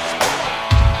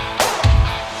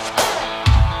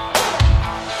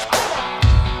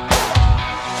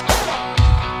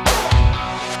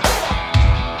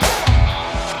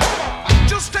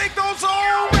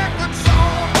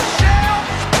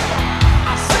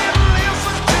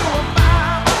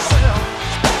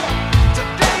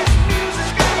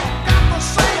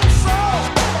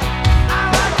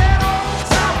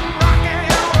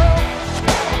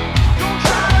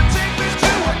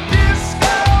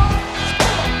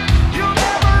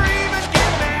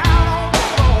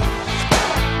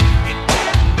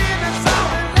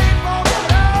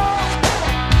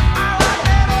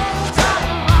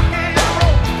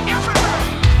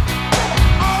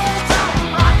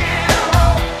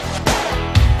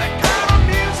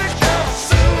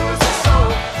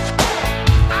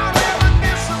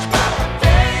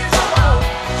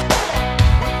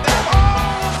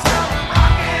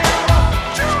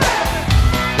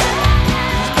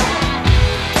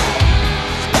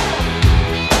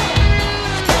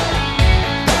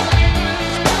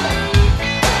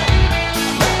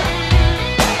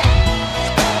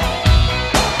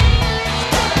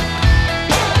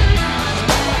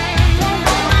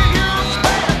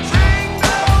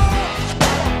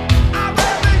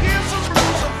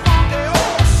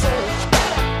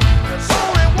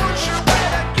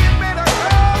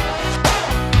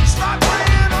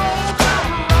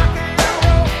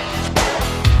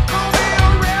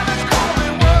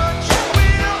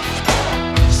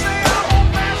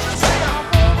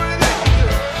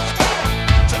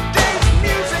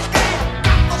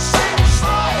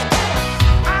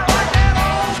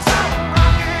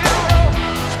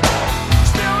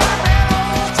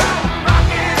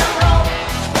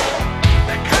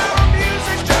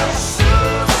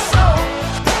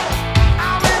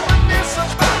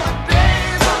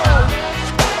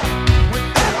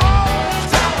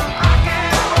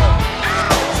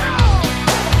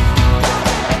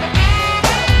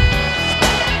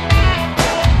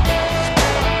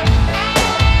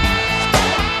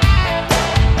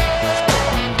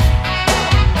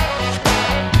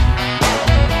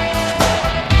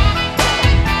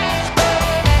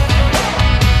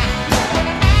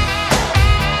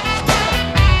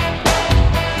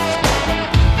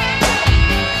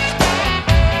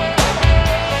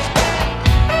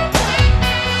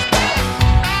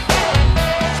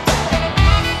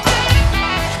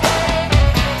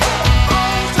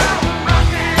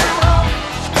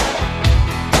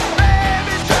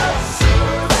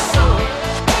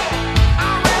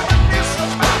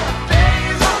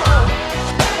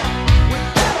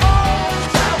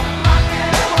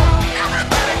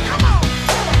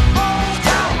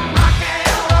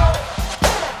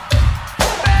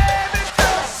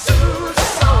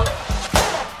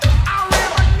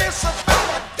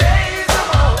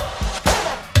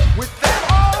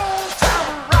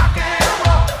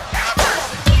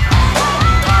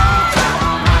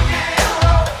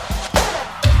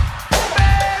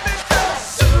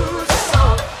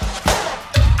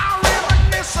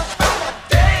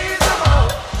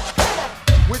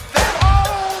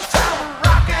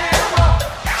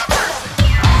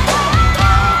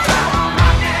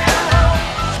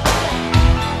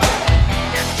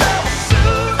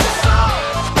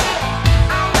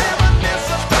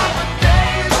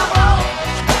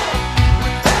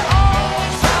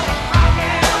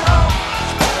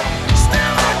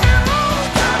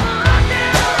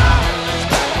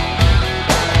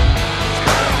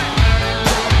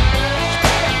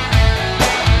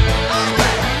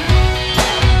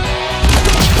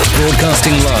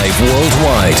 broadcasting live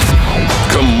worldwide.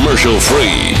 Commercial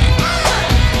free.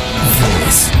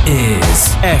 This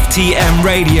is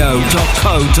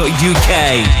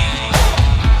ftmradio.co.uk.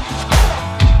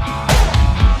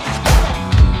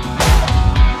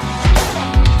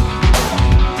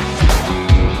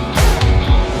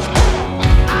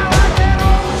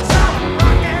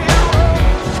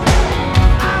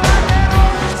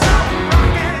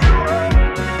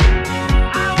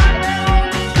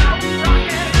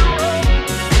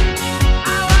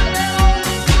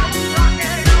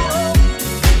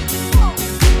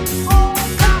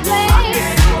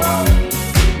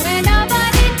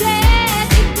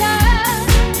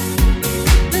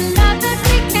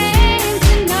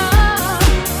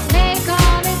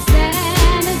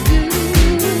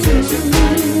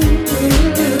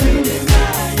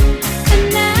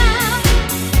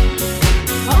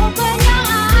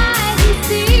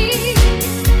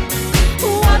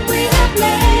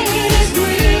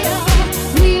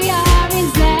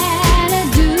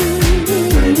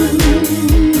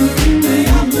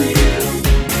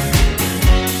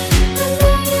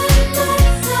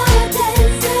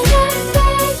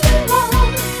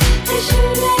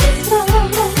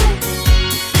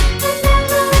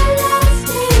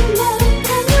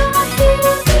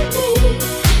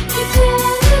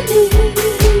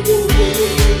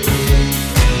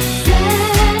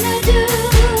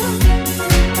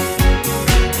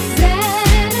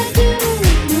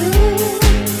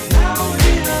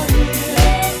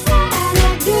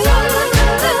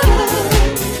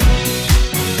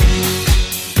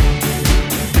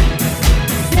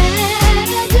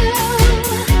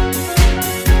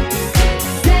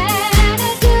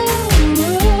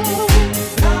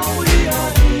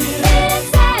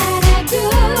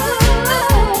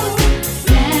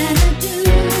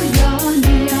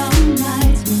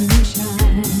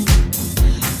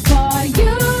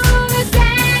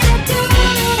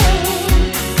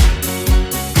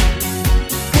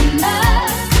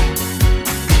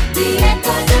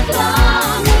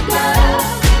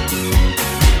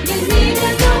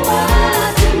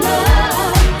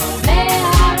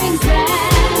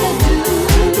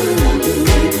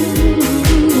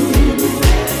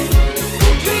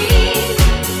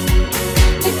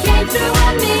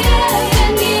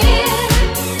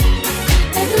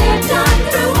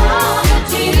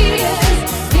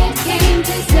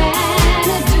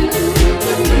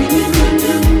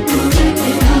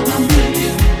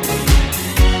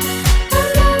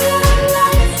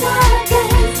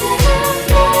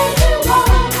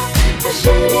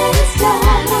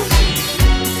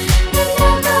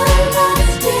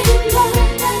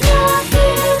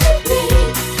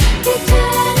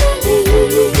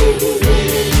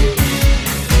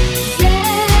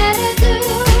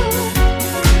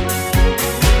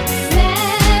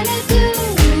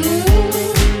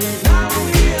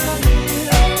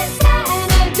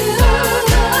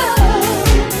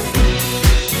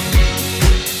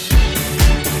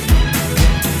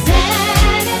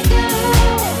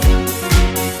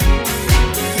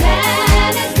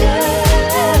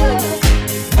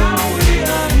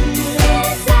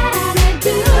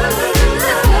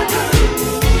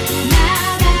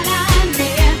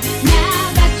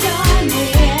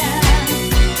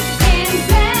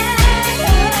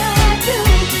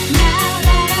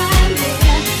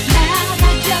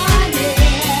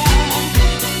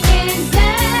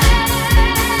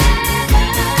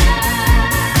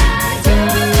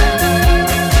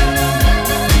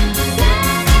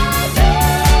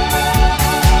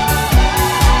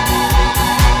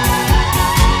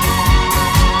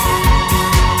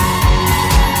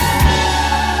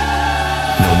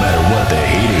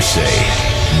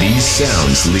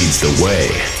 Sounds leads the way.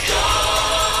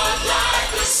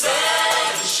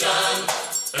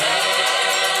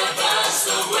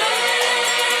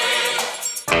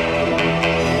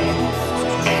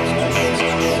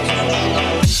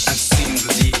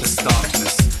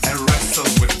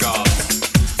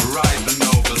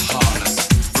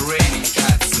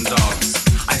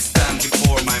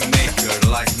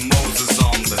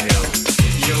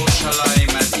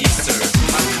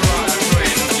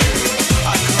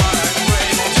 I cry,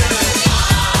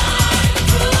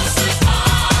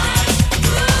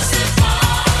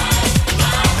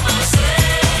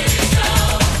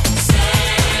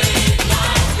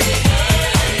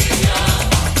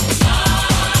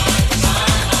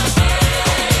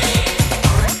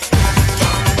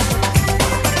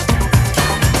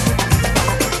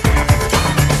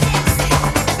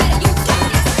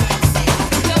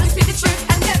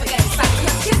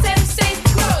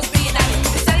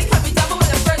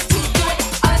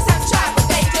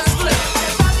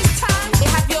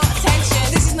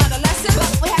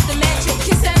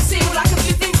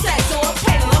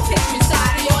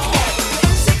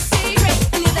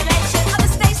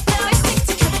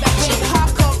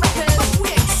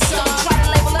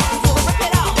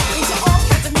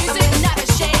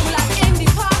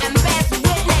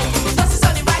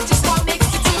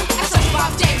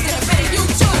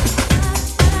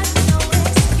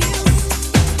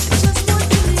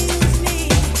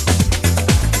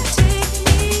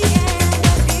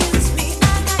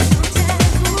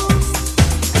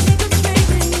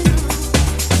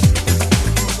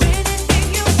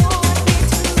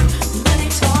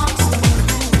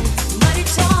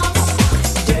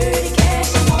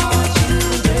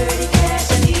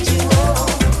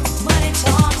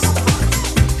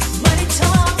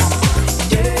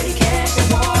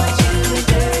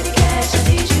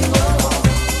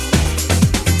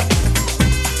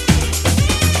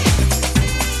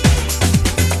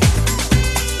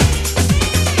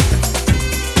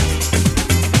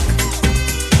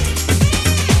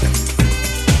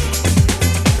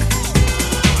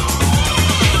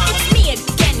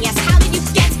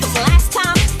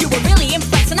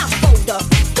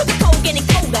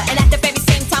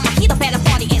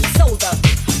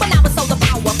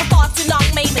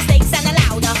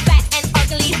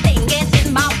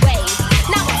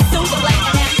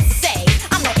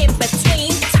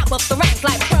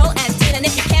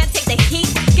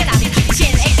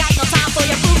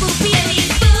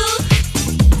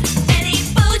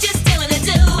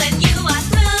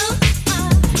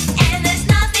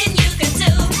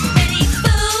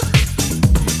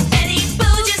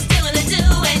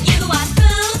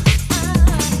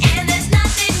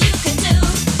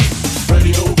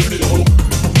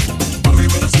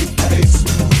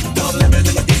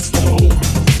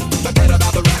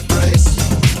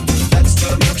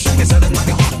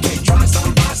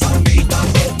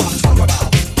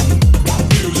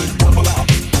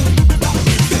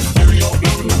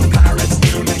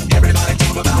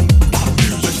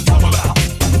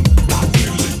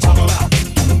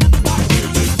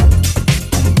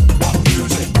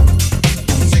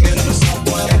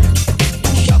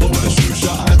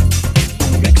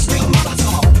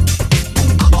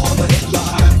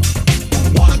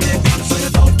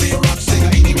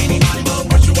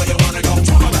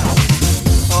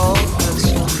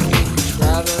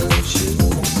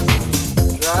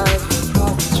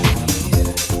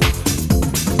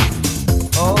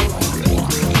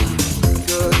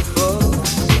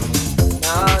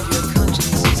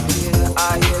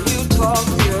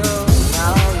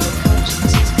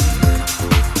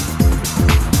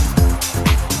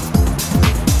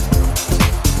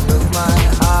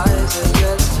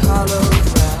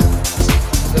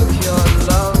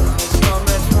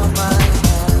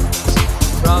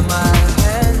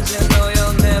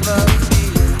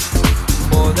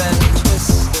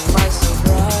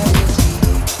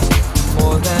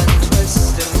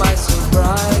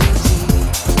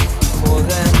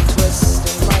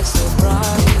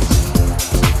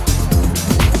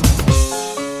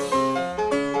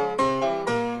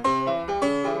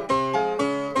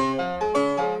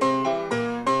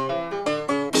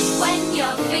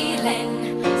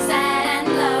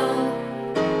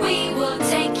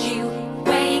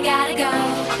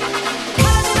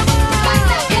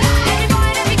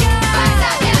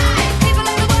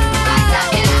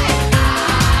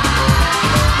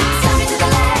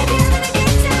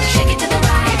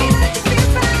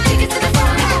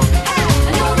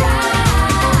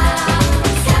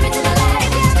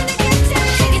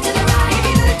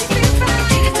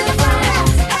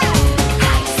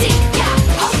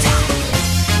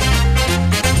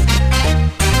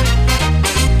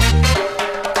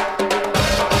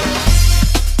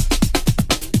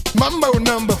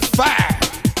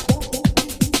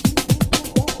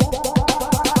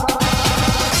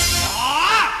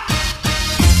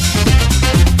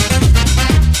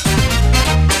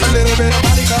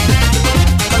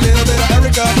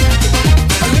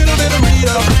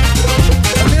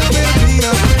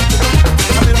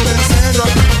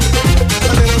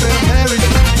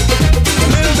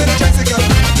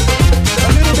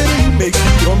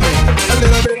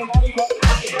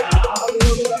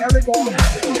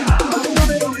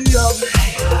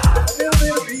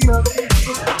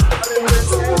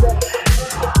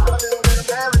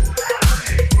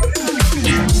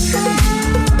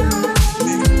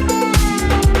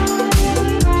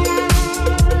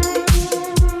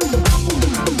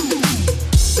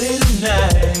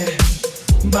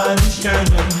 body's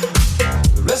yearning,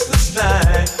 restless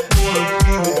night, wanna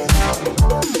be with you.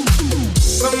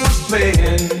 Someone's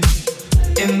playing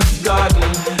in the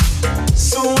garden,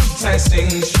 so enticing,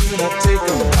 should I take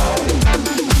a ride?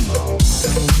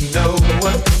 Don't know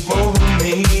what's over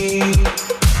me,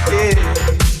 yeah.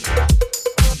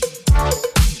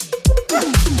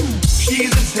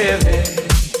 She's as heavy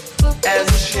as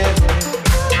a Chevy,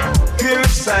 pure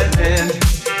excitement.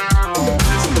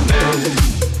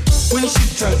 When she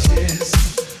touches,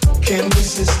 can't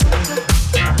resist her.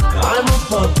 I'm a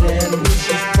puppet when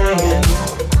she's playing.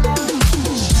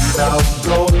 She's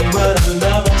outgoing, but I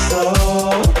love her so.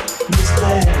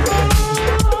 Misled.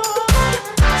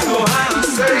 So I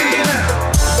say now,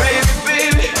 baby,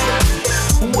 baby,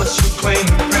 what's your claim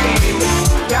to fame?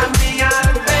 Got me out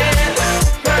of bed,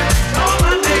 heard you call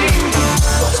my name.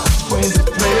 What's this crazy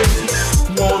place?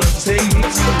 Wanna take me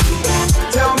to?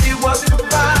 Tell me what's the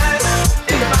price?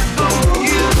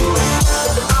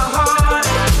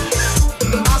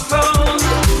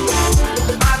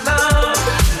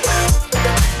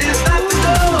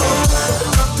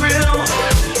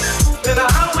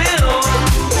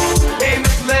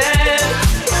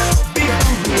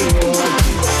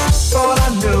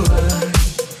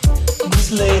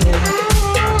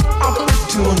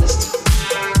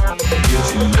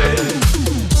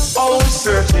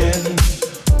 Searching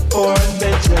for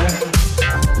adventure,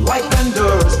 like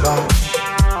Pandora's box.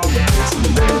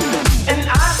 And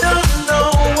I don't know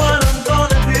what I'm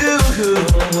gonna do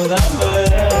without her.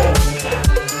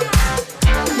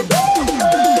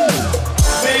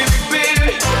 Baby,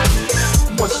 baby,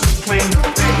 what's your claim to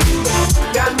fame?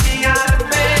 Got me out of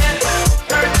bed,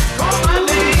 heard you call my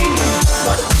name.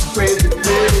 What's this crazy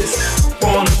place?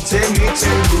 Wanna take me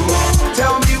to?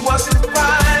 Tell me what's the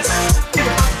price? If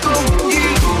I go with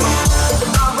you.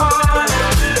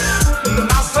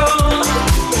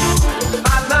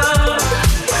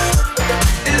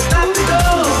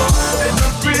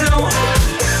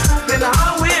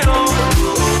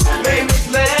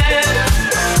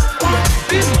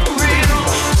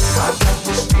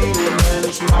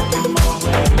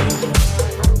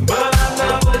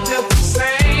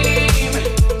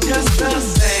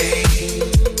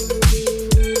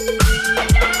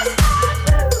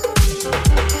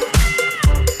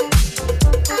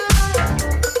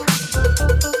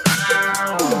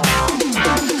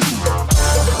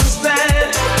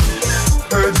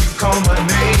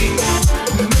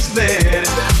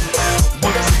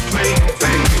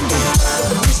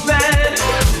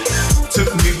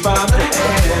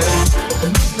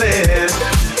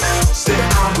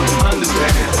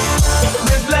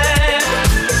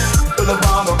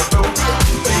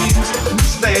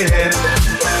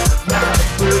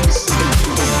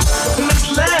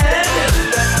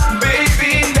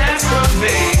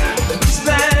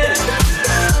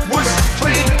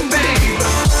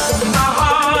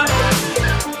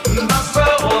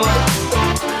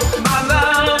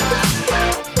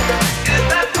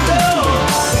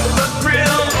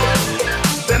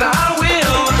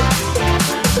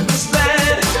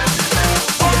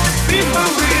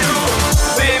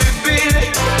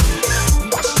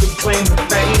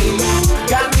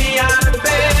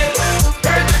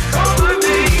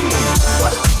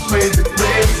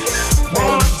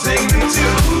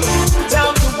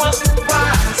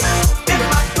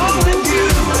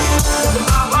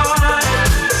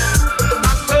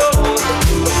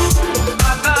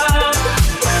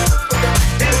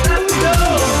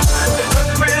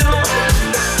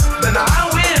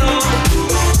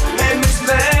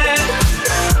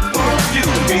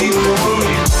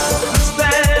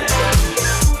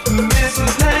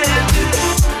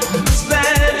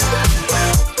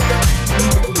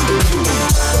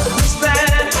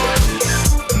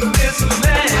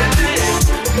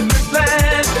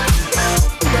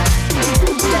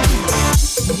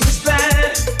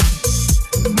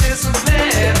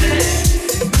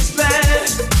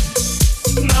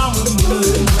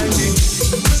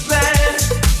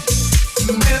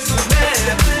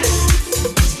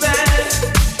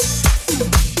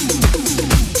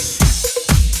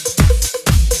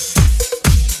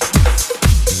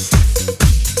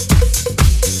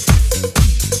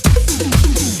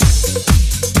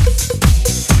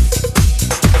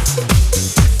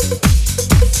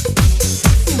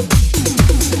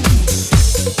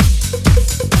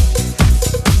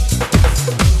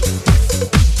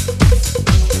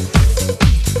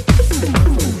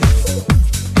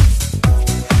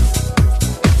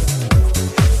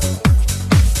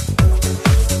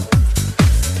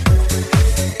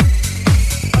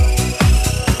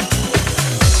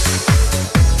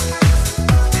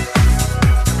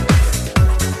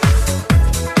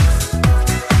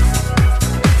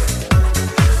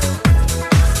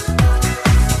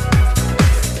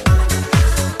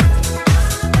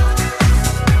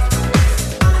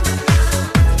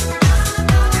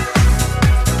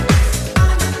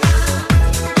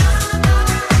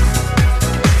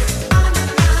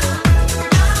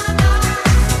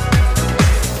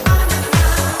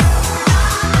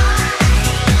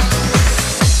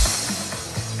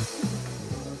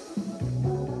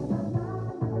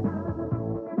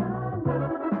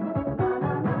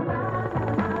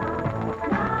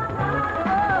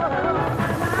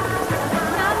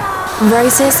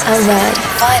 Roses are red.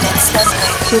 Violets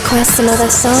lovely. Request another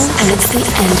song and it's the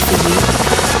end for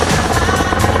you.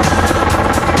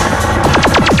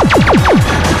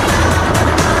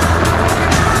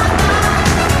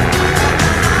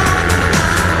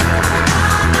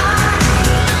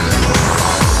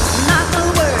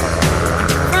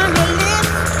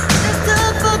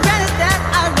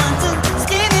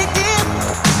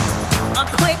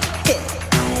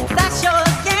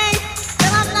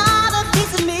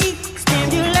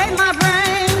 My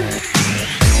brain,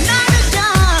 not as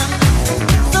young,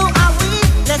 so I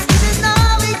weep.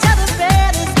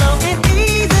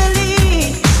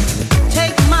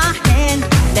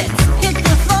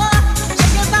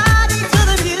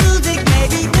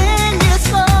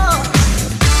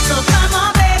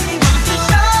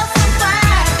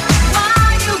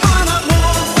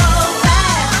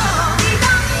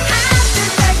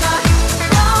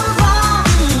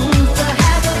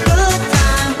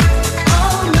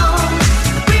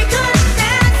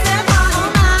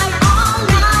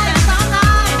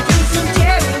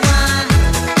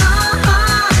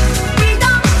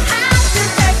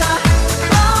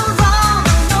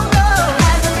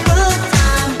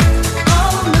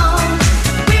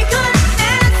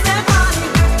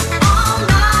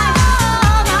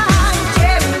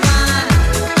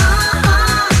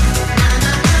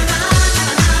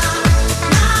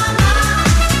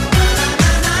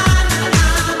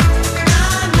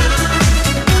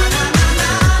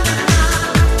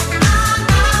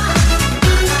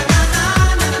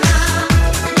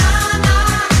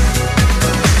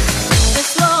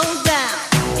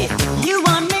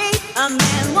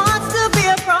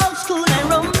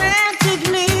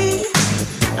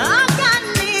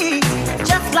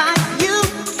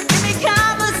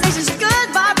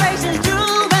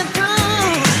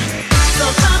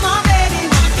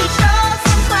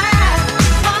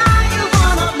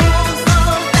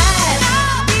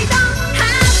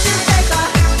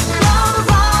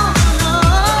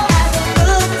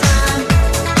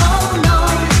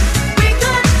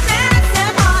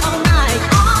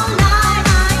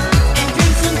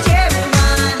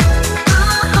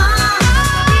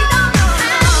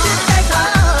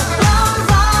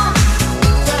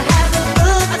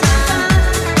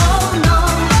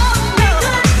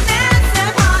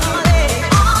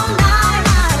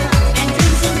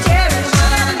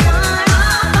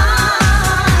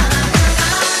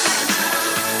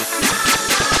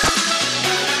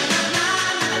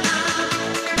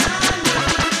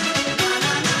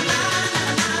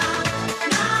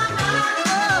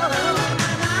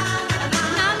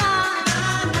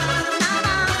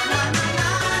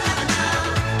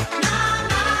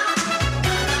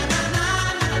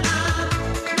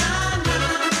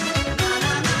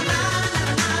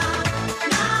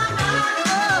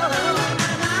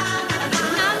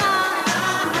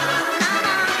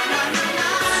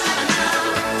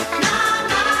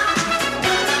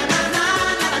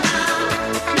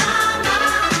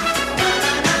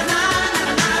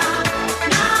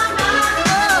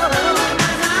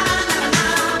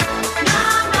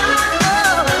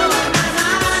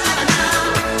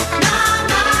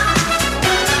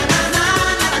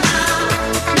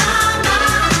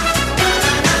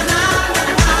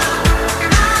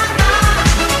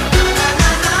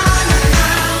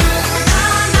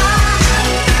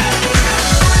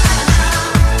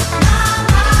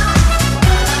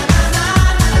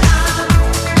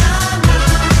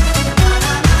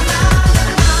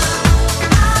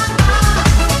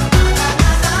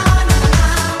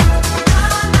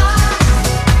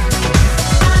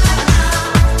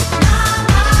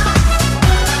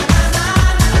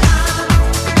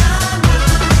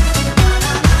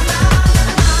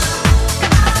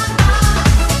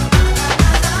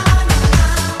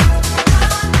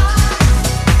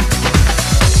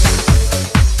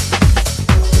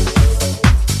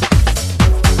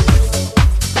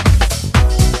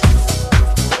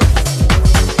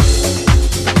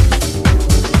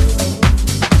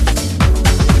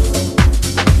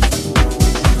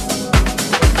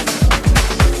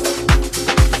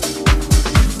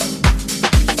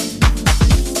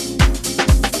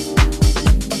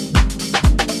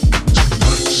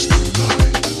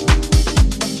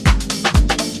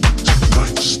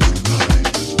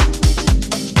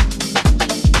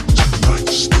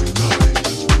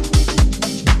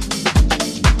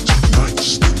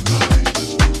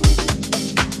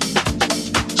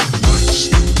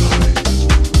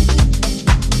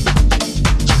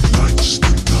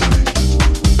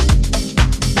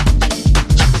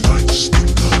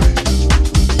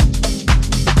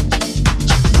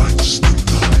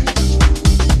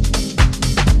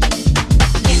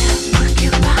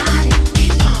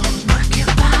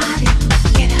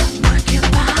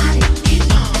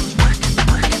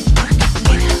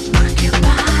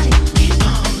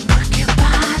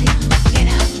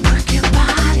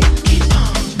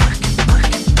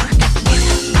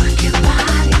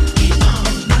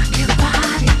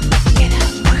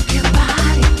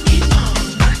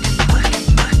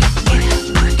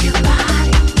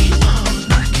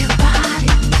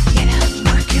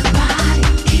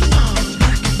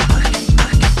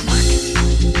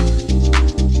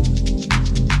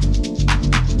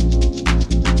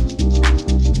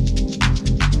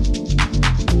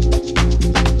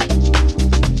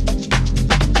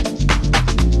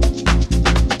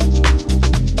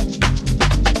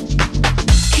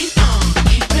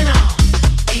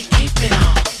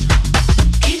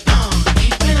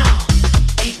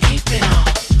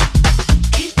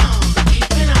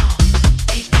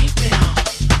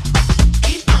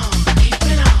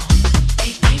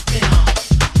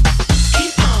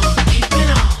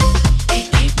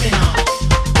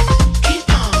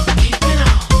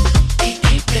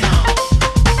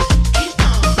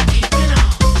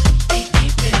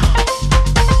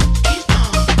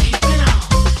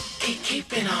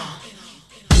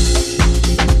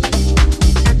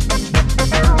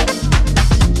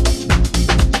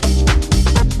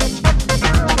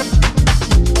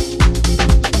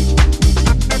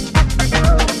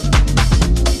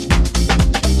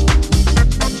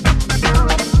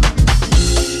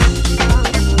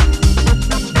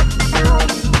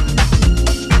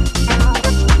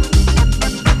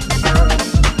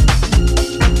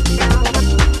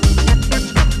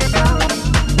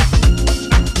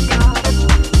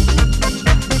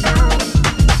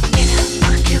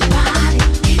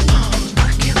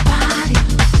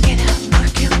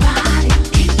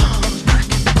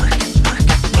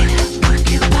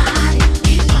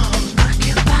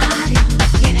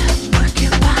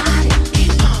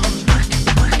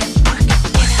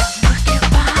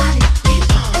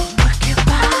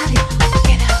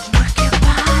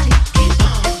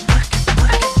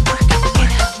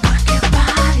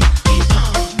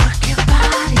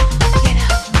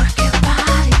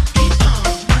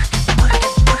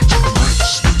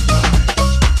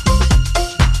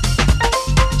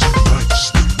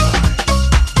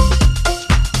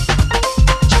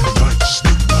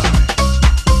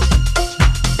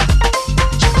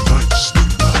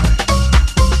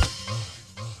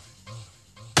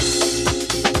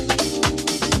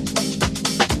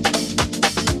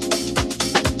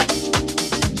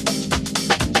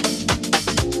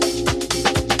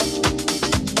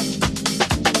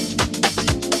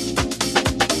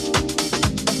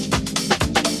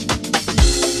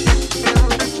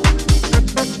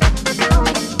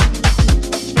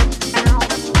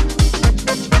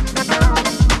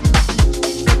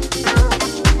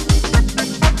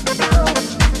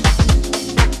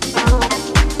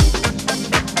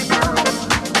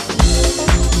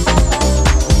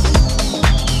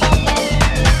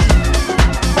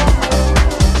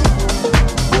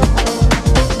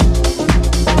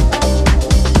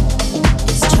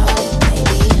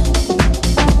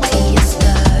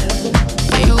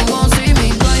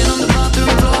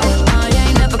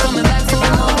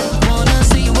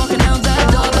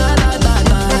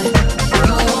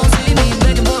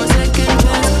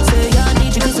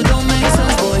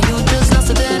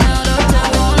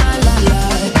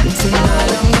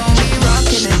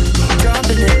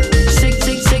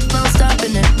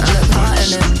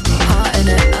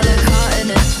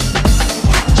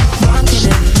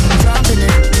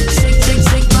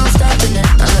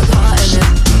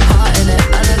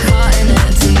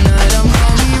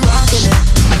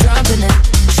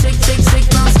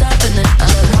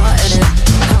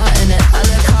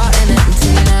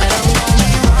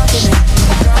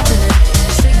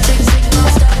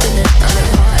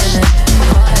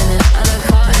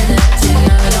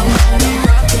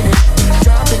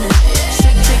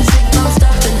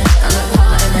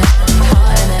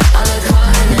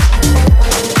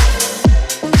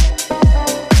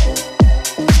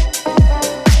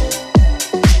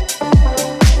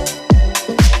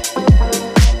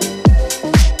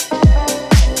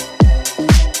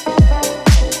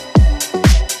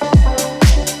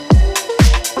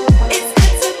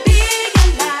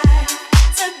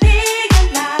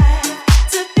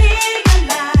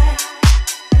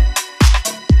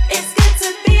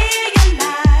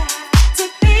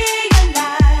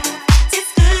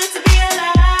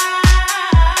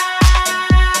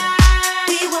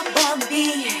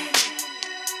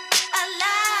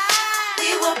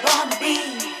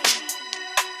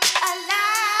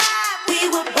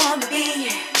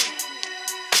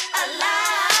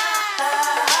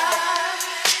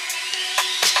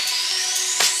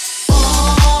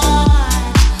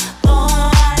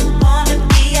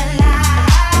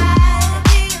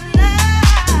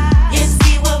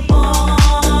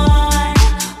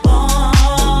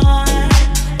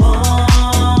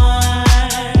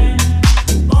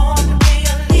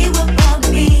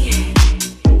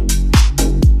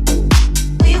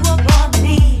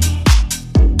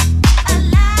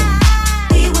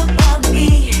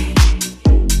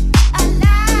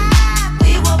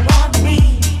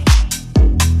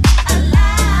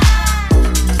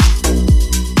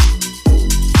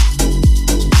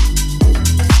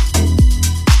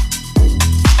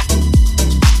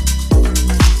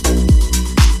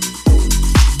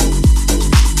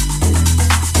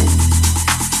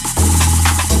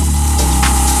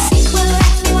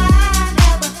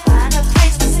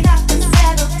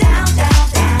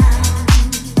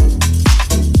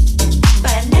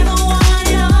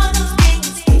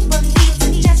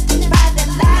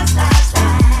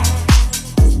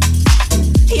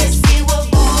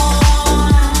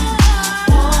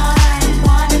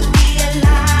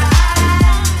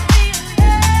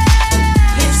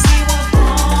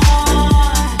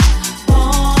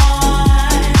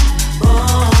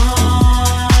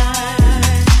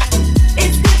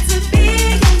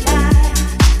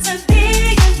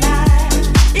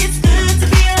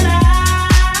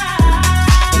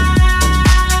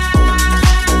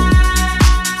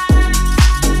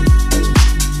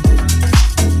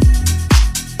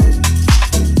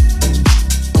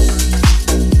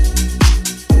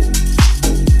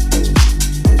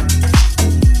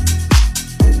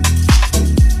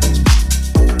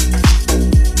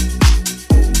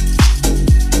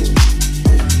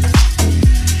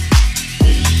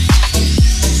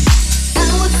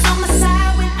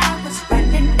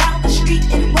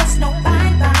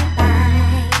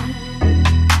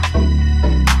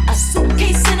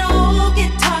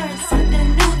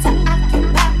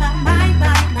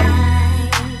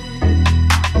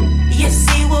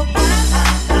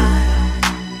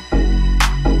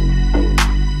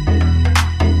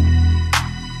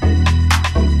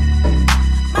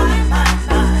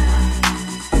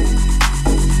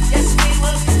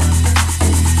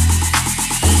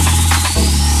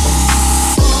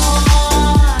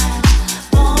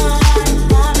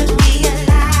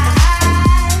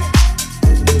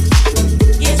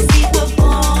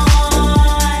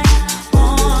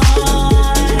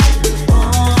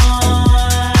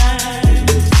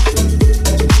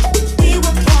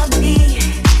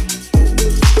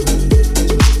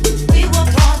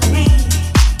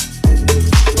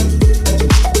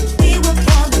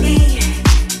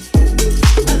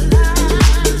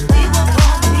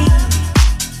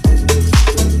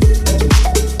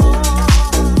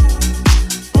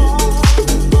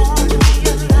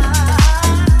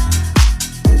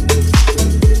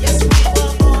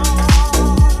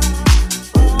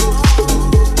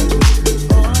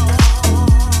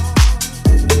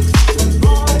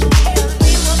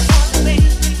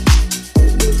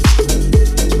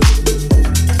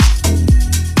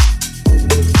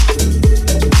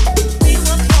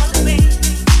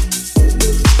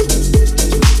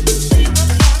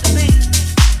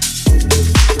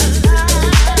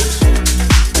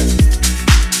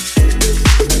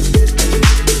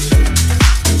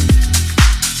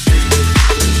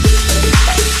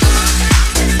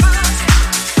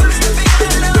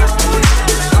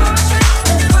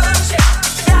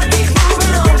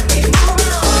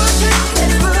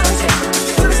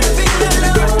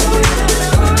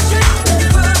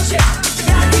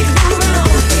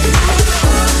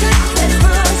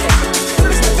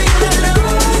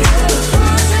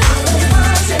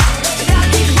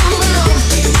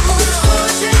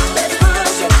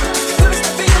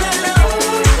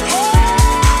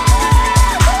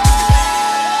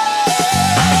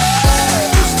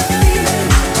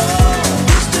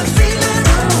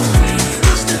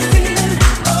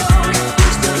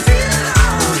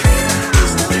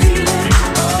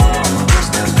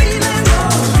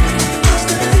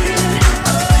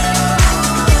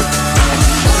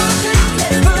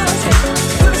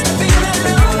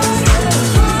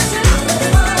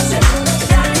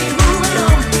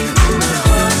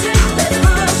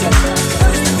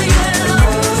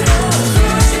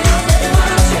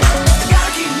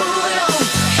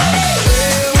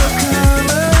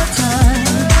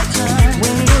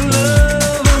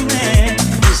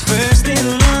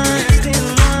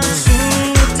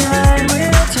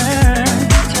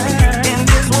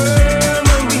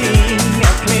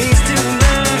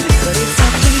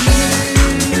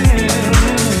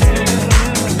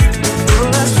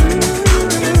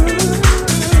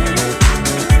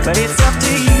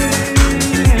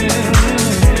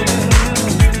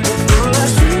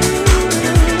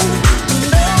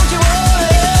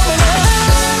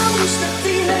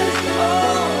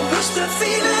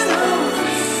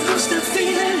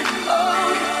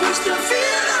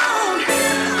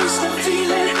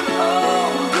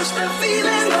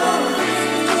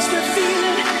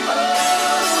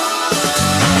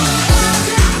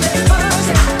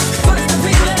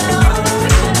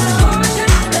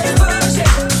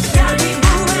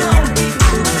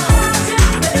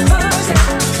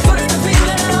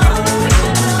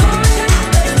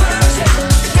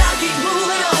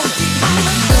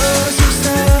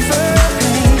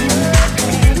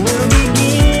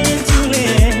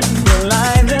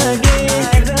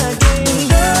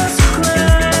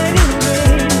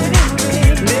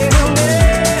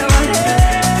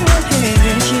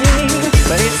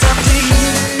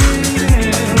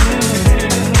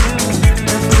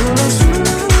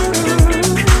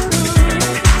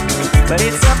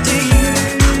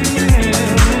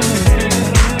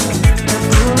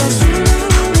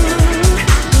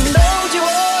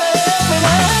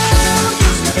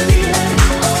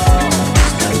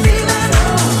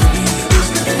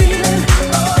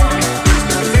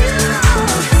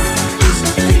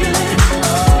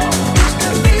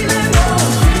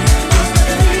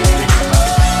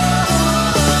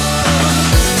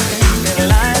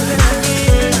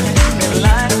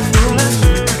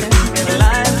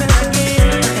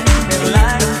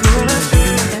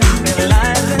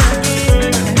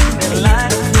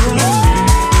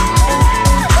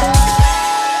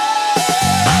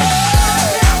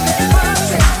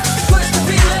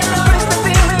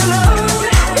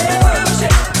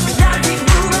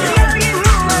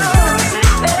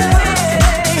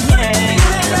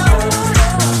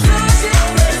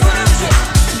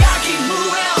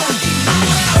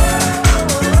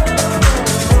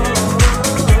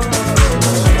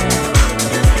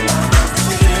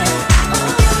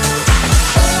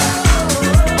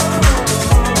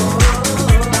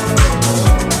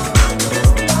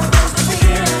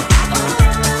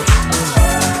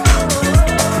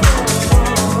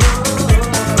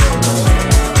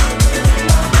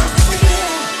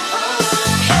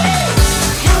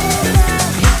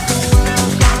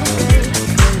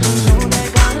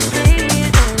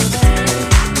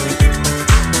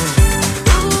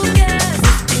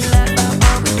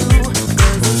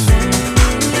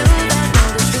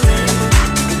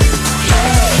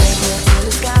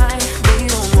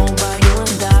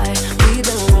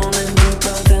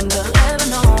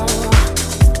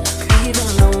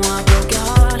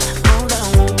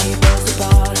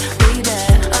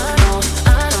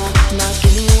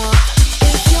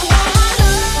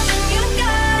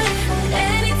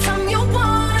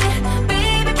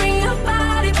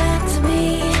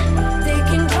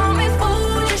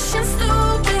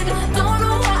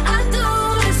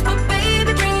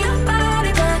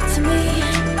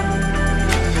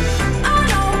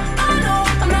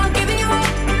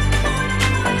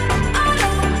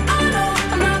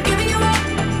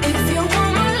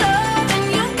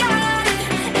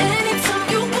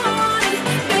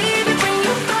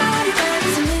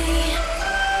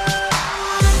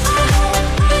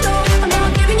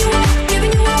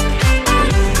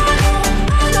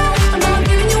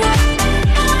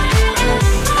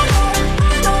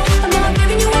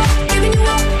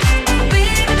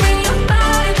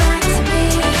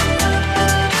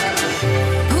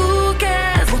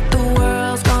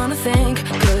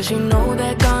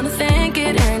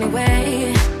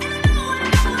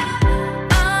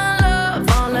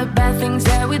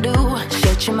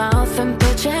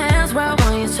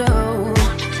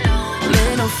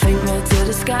 finger to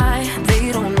the sky.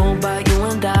 They don't know about you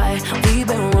and I. We've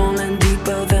been rolling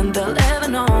deeper than they'll ever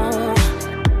know.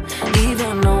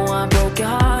 Even though I broke your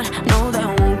heart, no,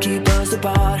 that won't keep us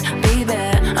apart. Baby,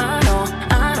 I know,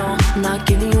 I'm not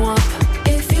giving you up.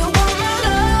 If you want my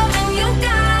love, then you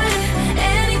got it.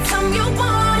 Anytime you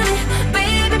want it,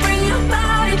 baby, bring your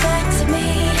body back to me.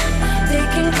 They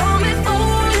can call me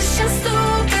foolish and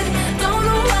stupid. Don't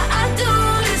know why I do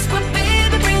this, but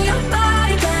baby, bring your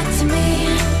body back to me.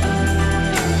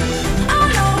 I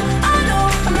know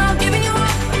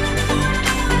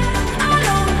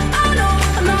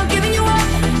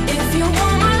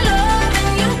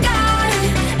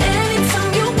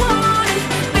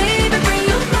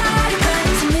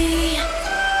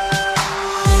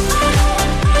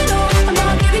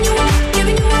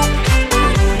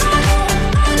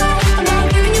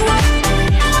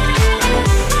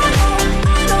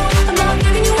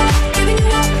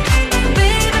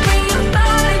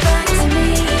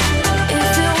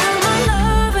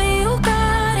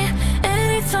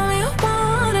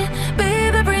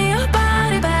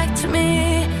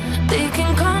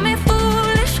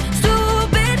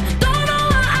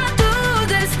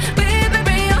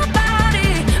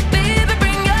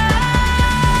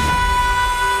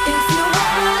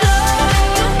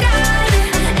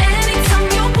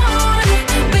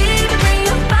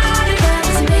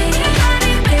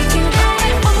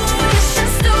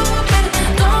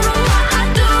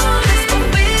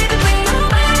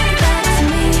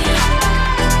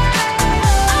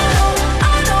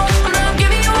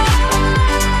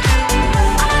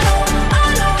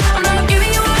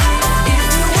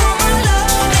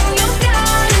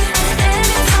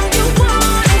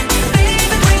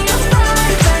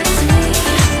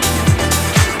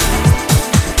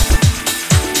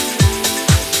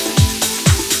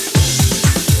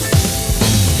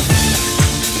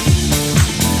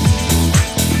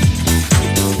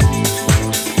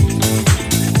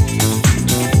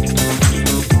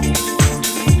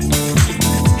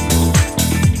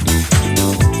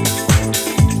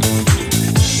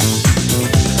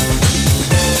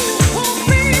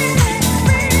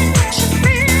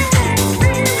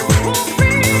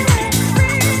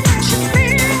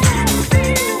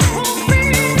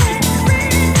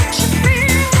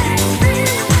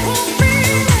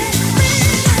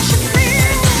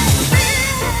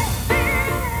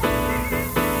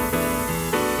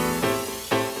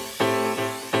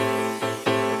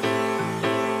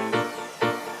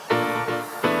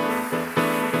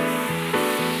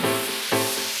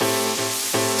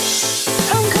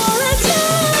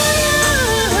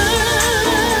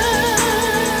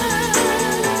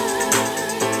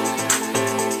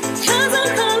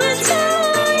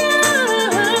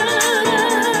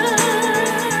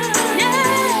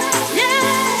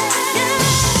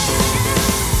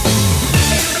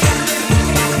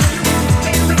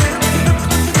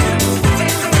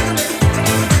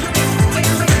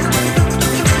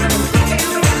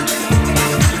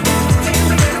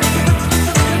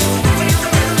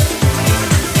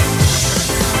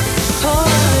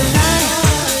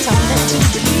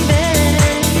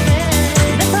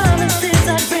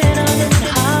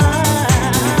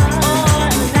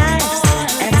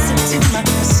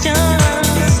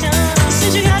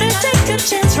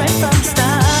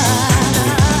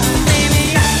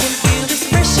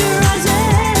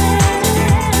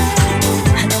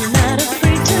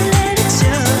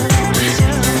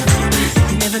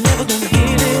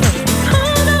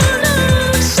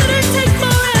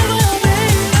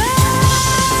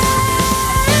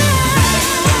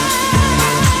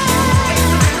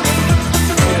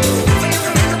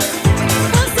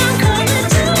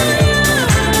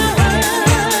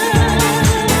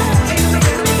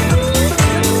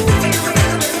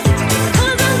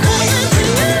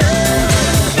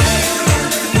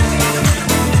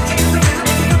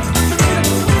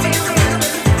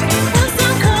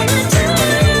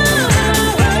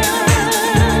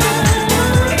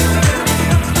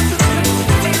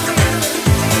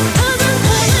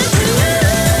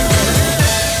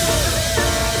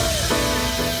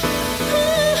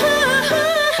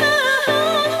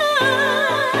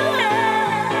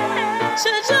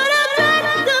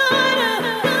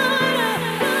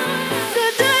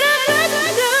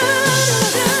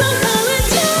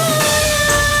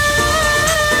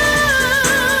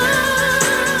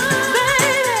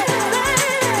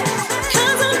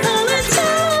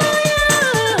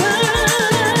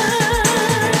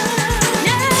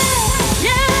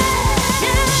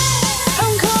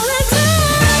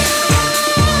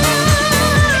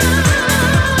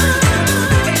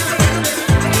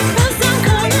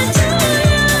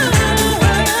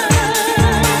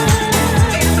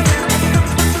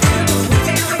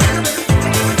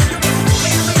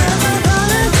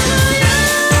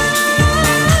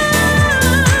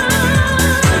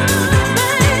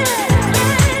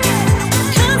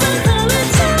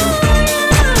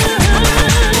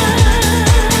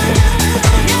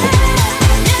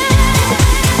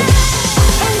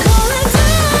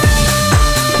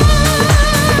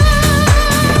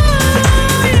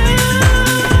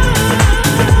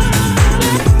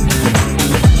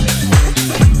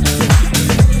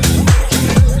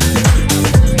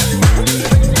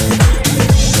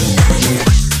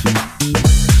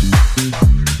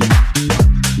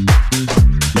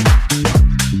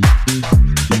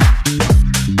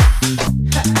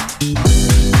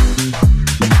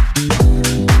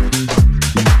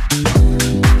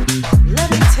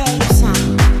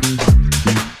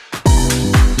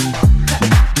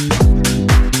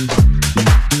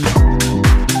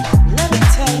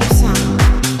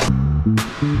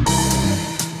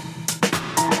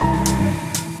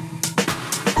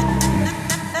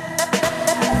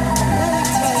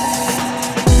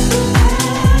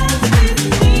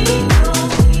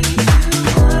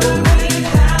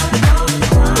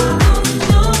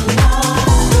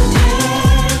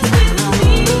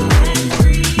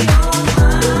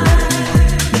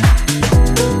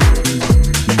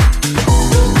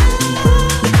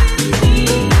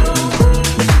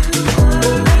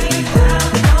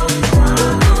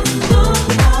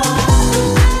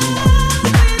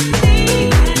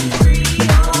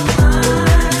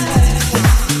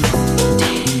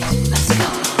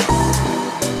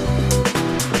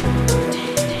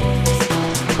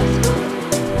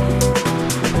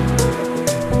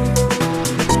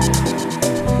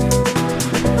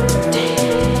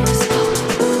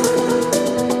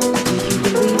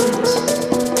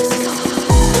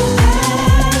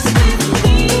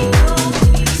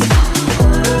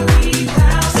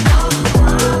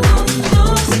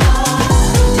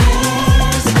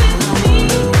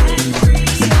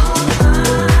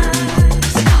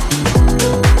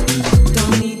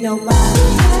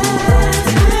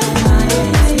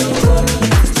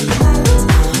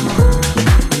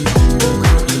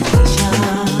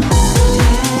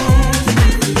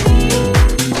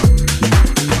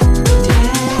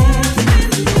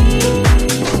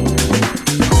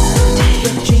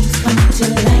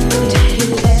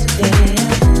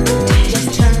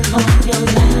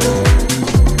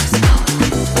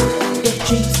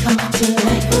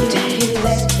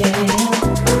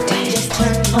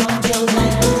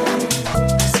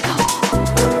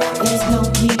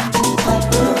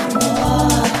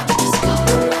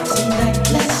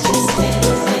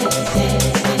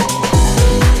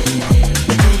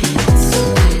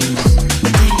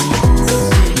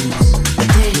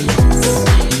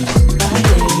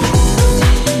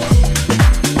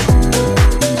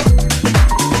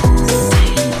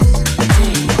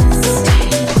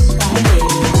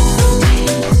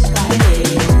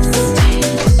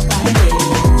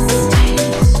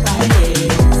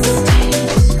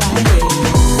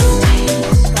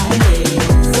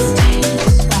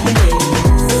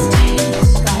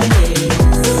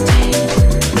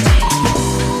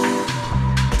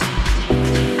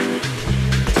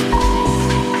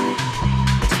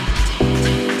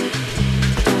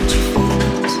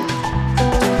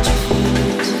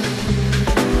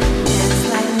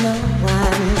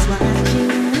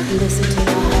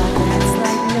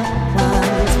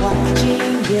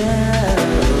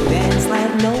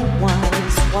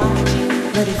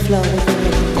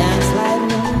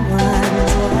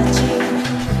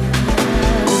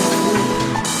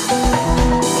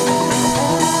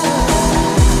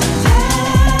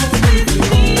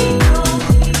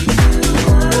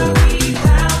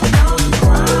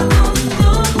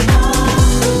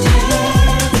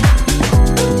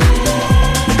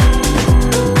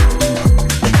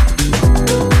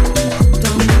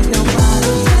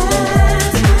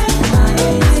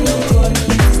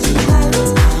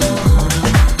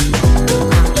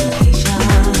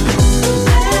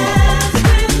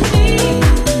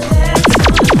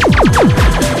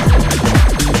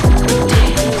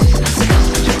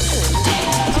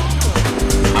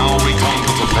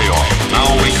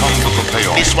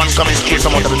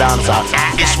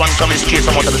one coming straight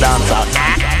from out of the dancer.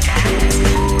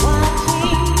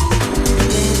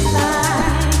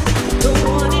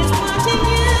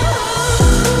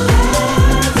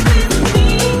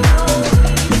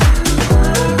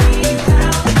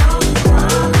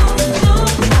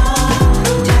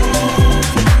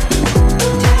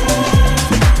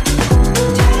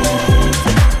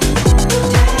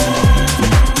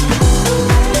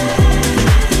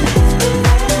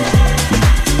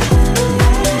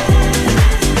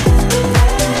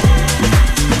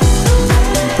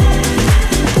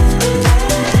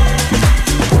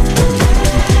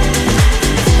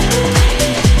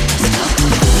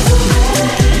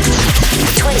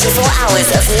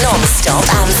 Non-stop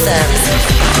anthems.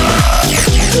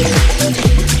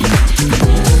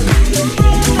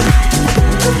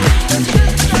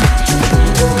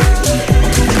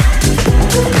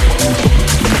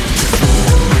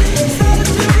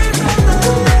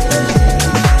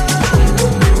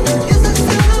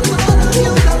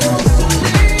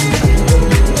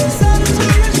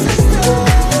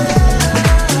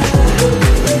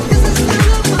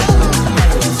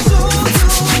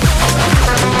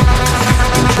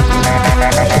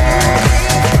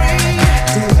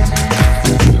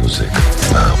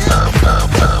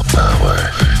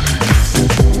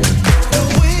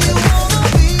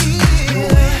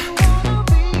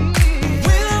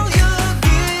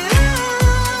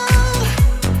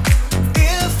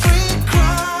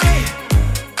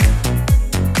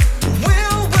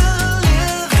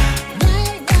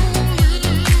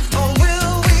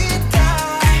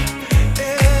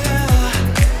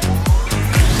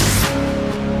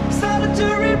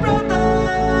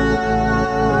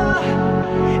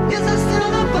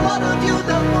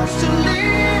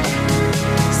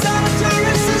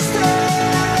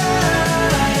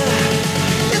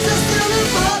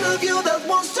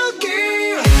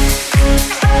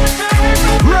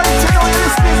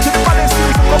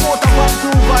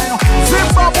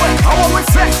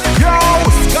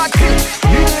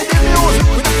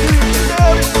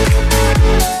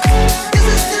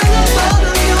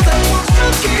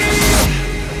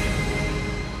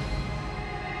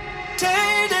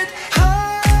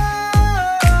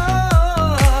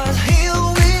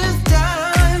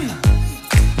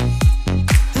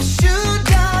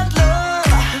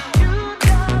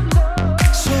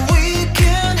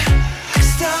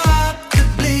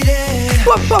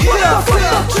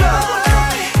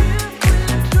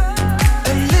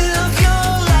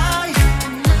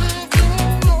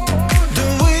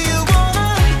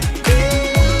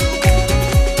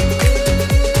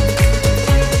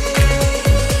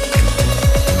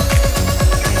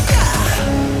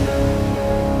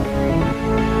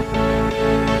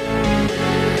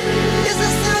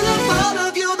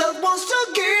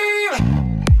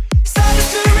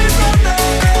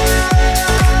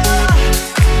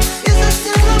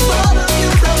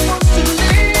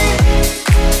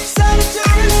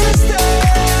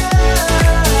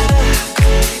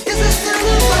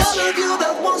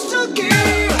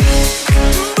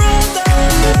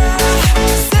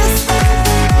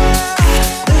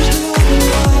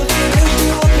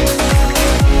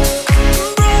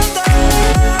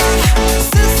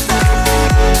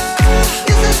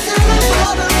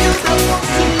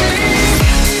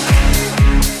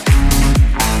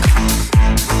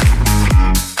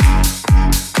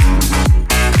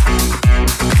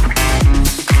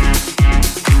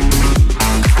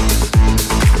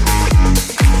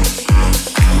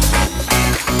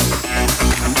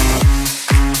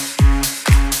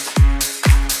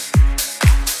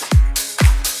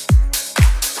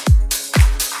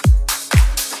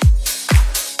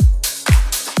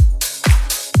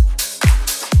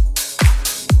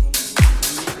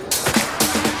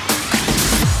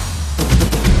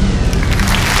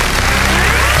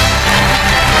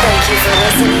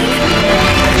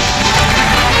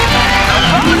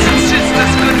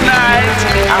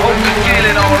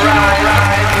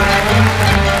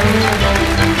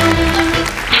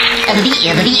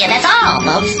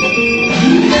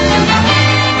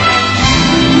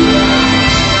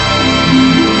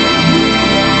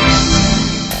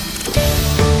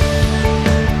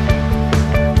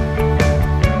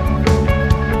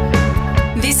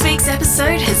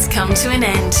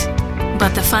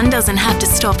 'Fun' doesn't have to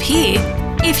stop here.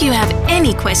 If you have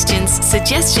any questions,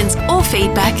 suggestions, or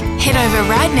feedback, head over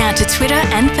right now to Twitter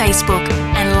and Facebook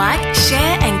and like,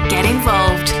 share, and get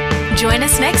involved. Join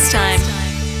us next time.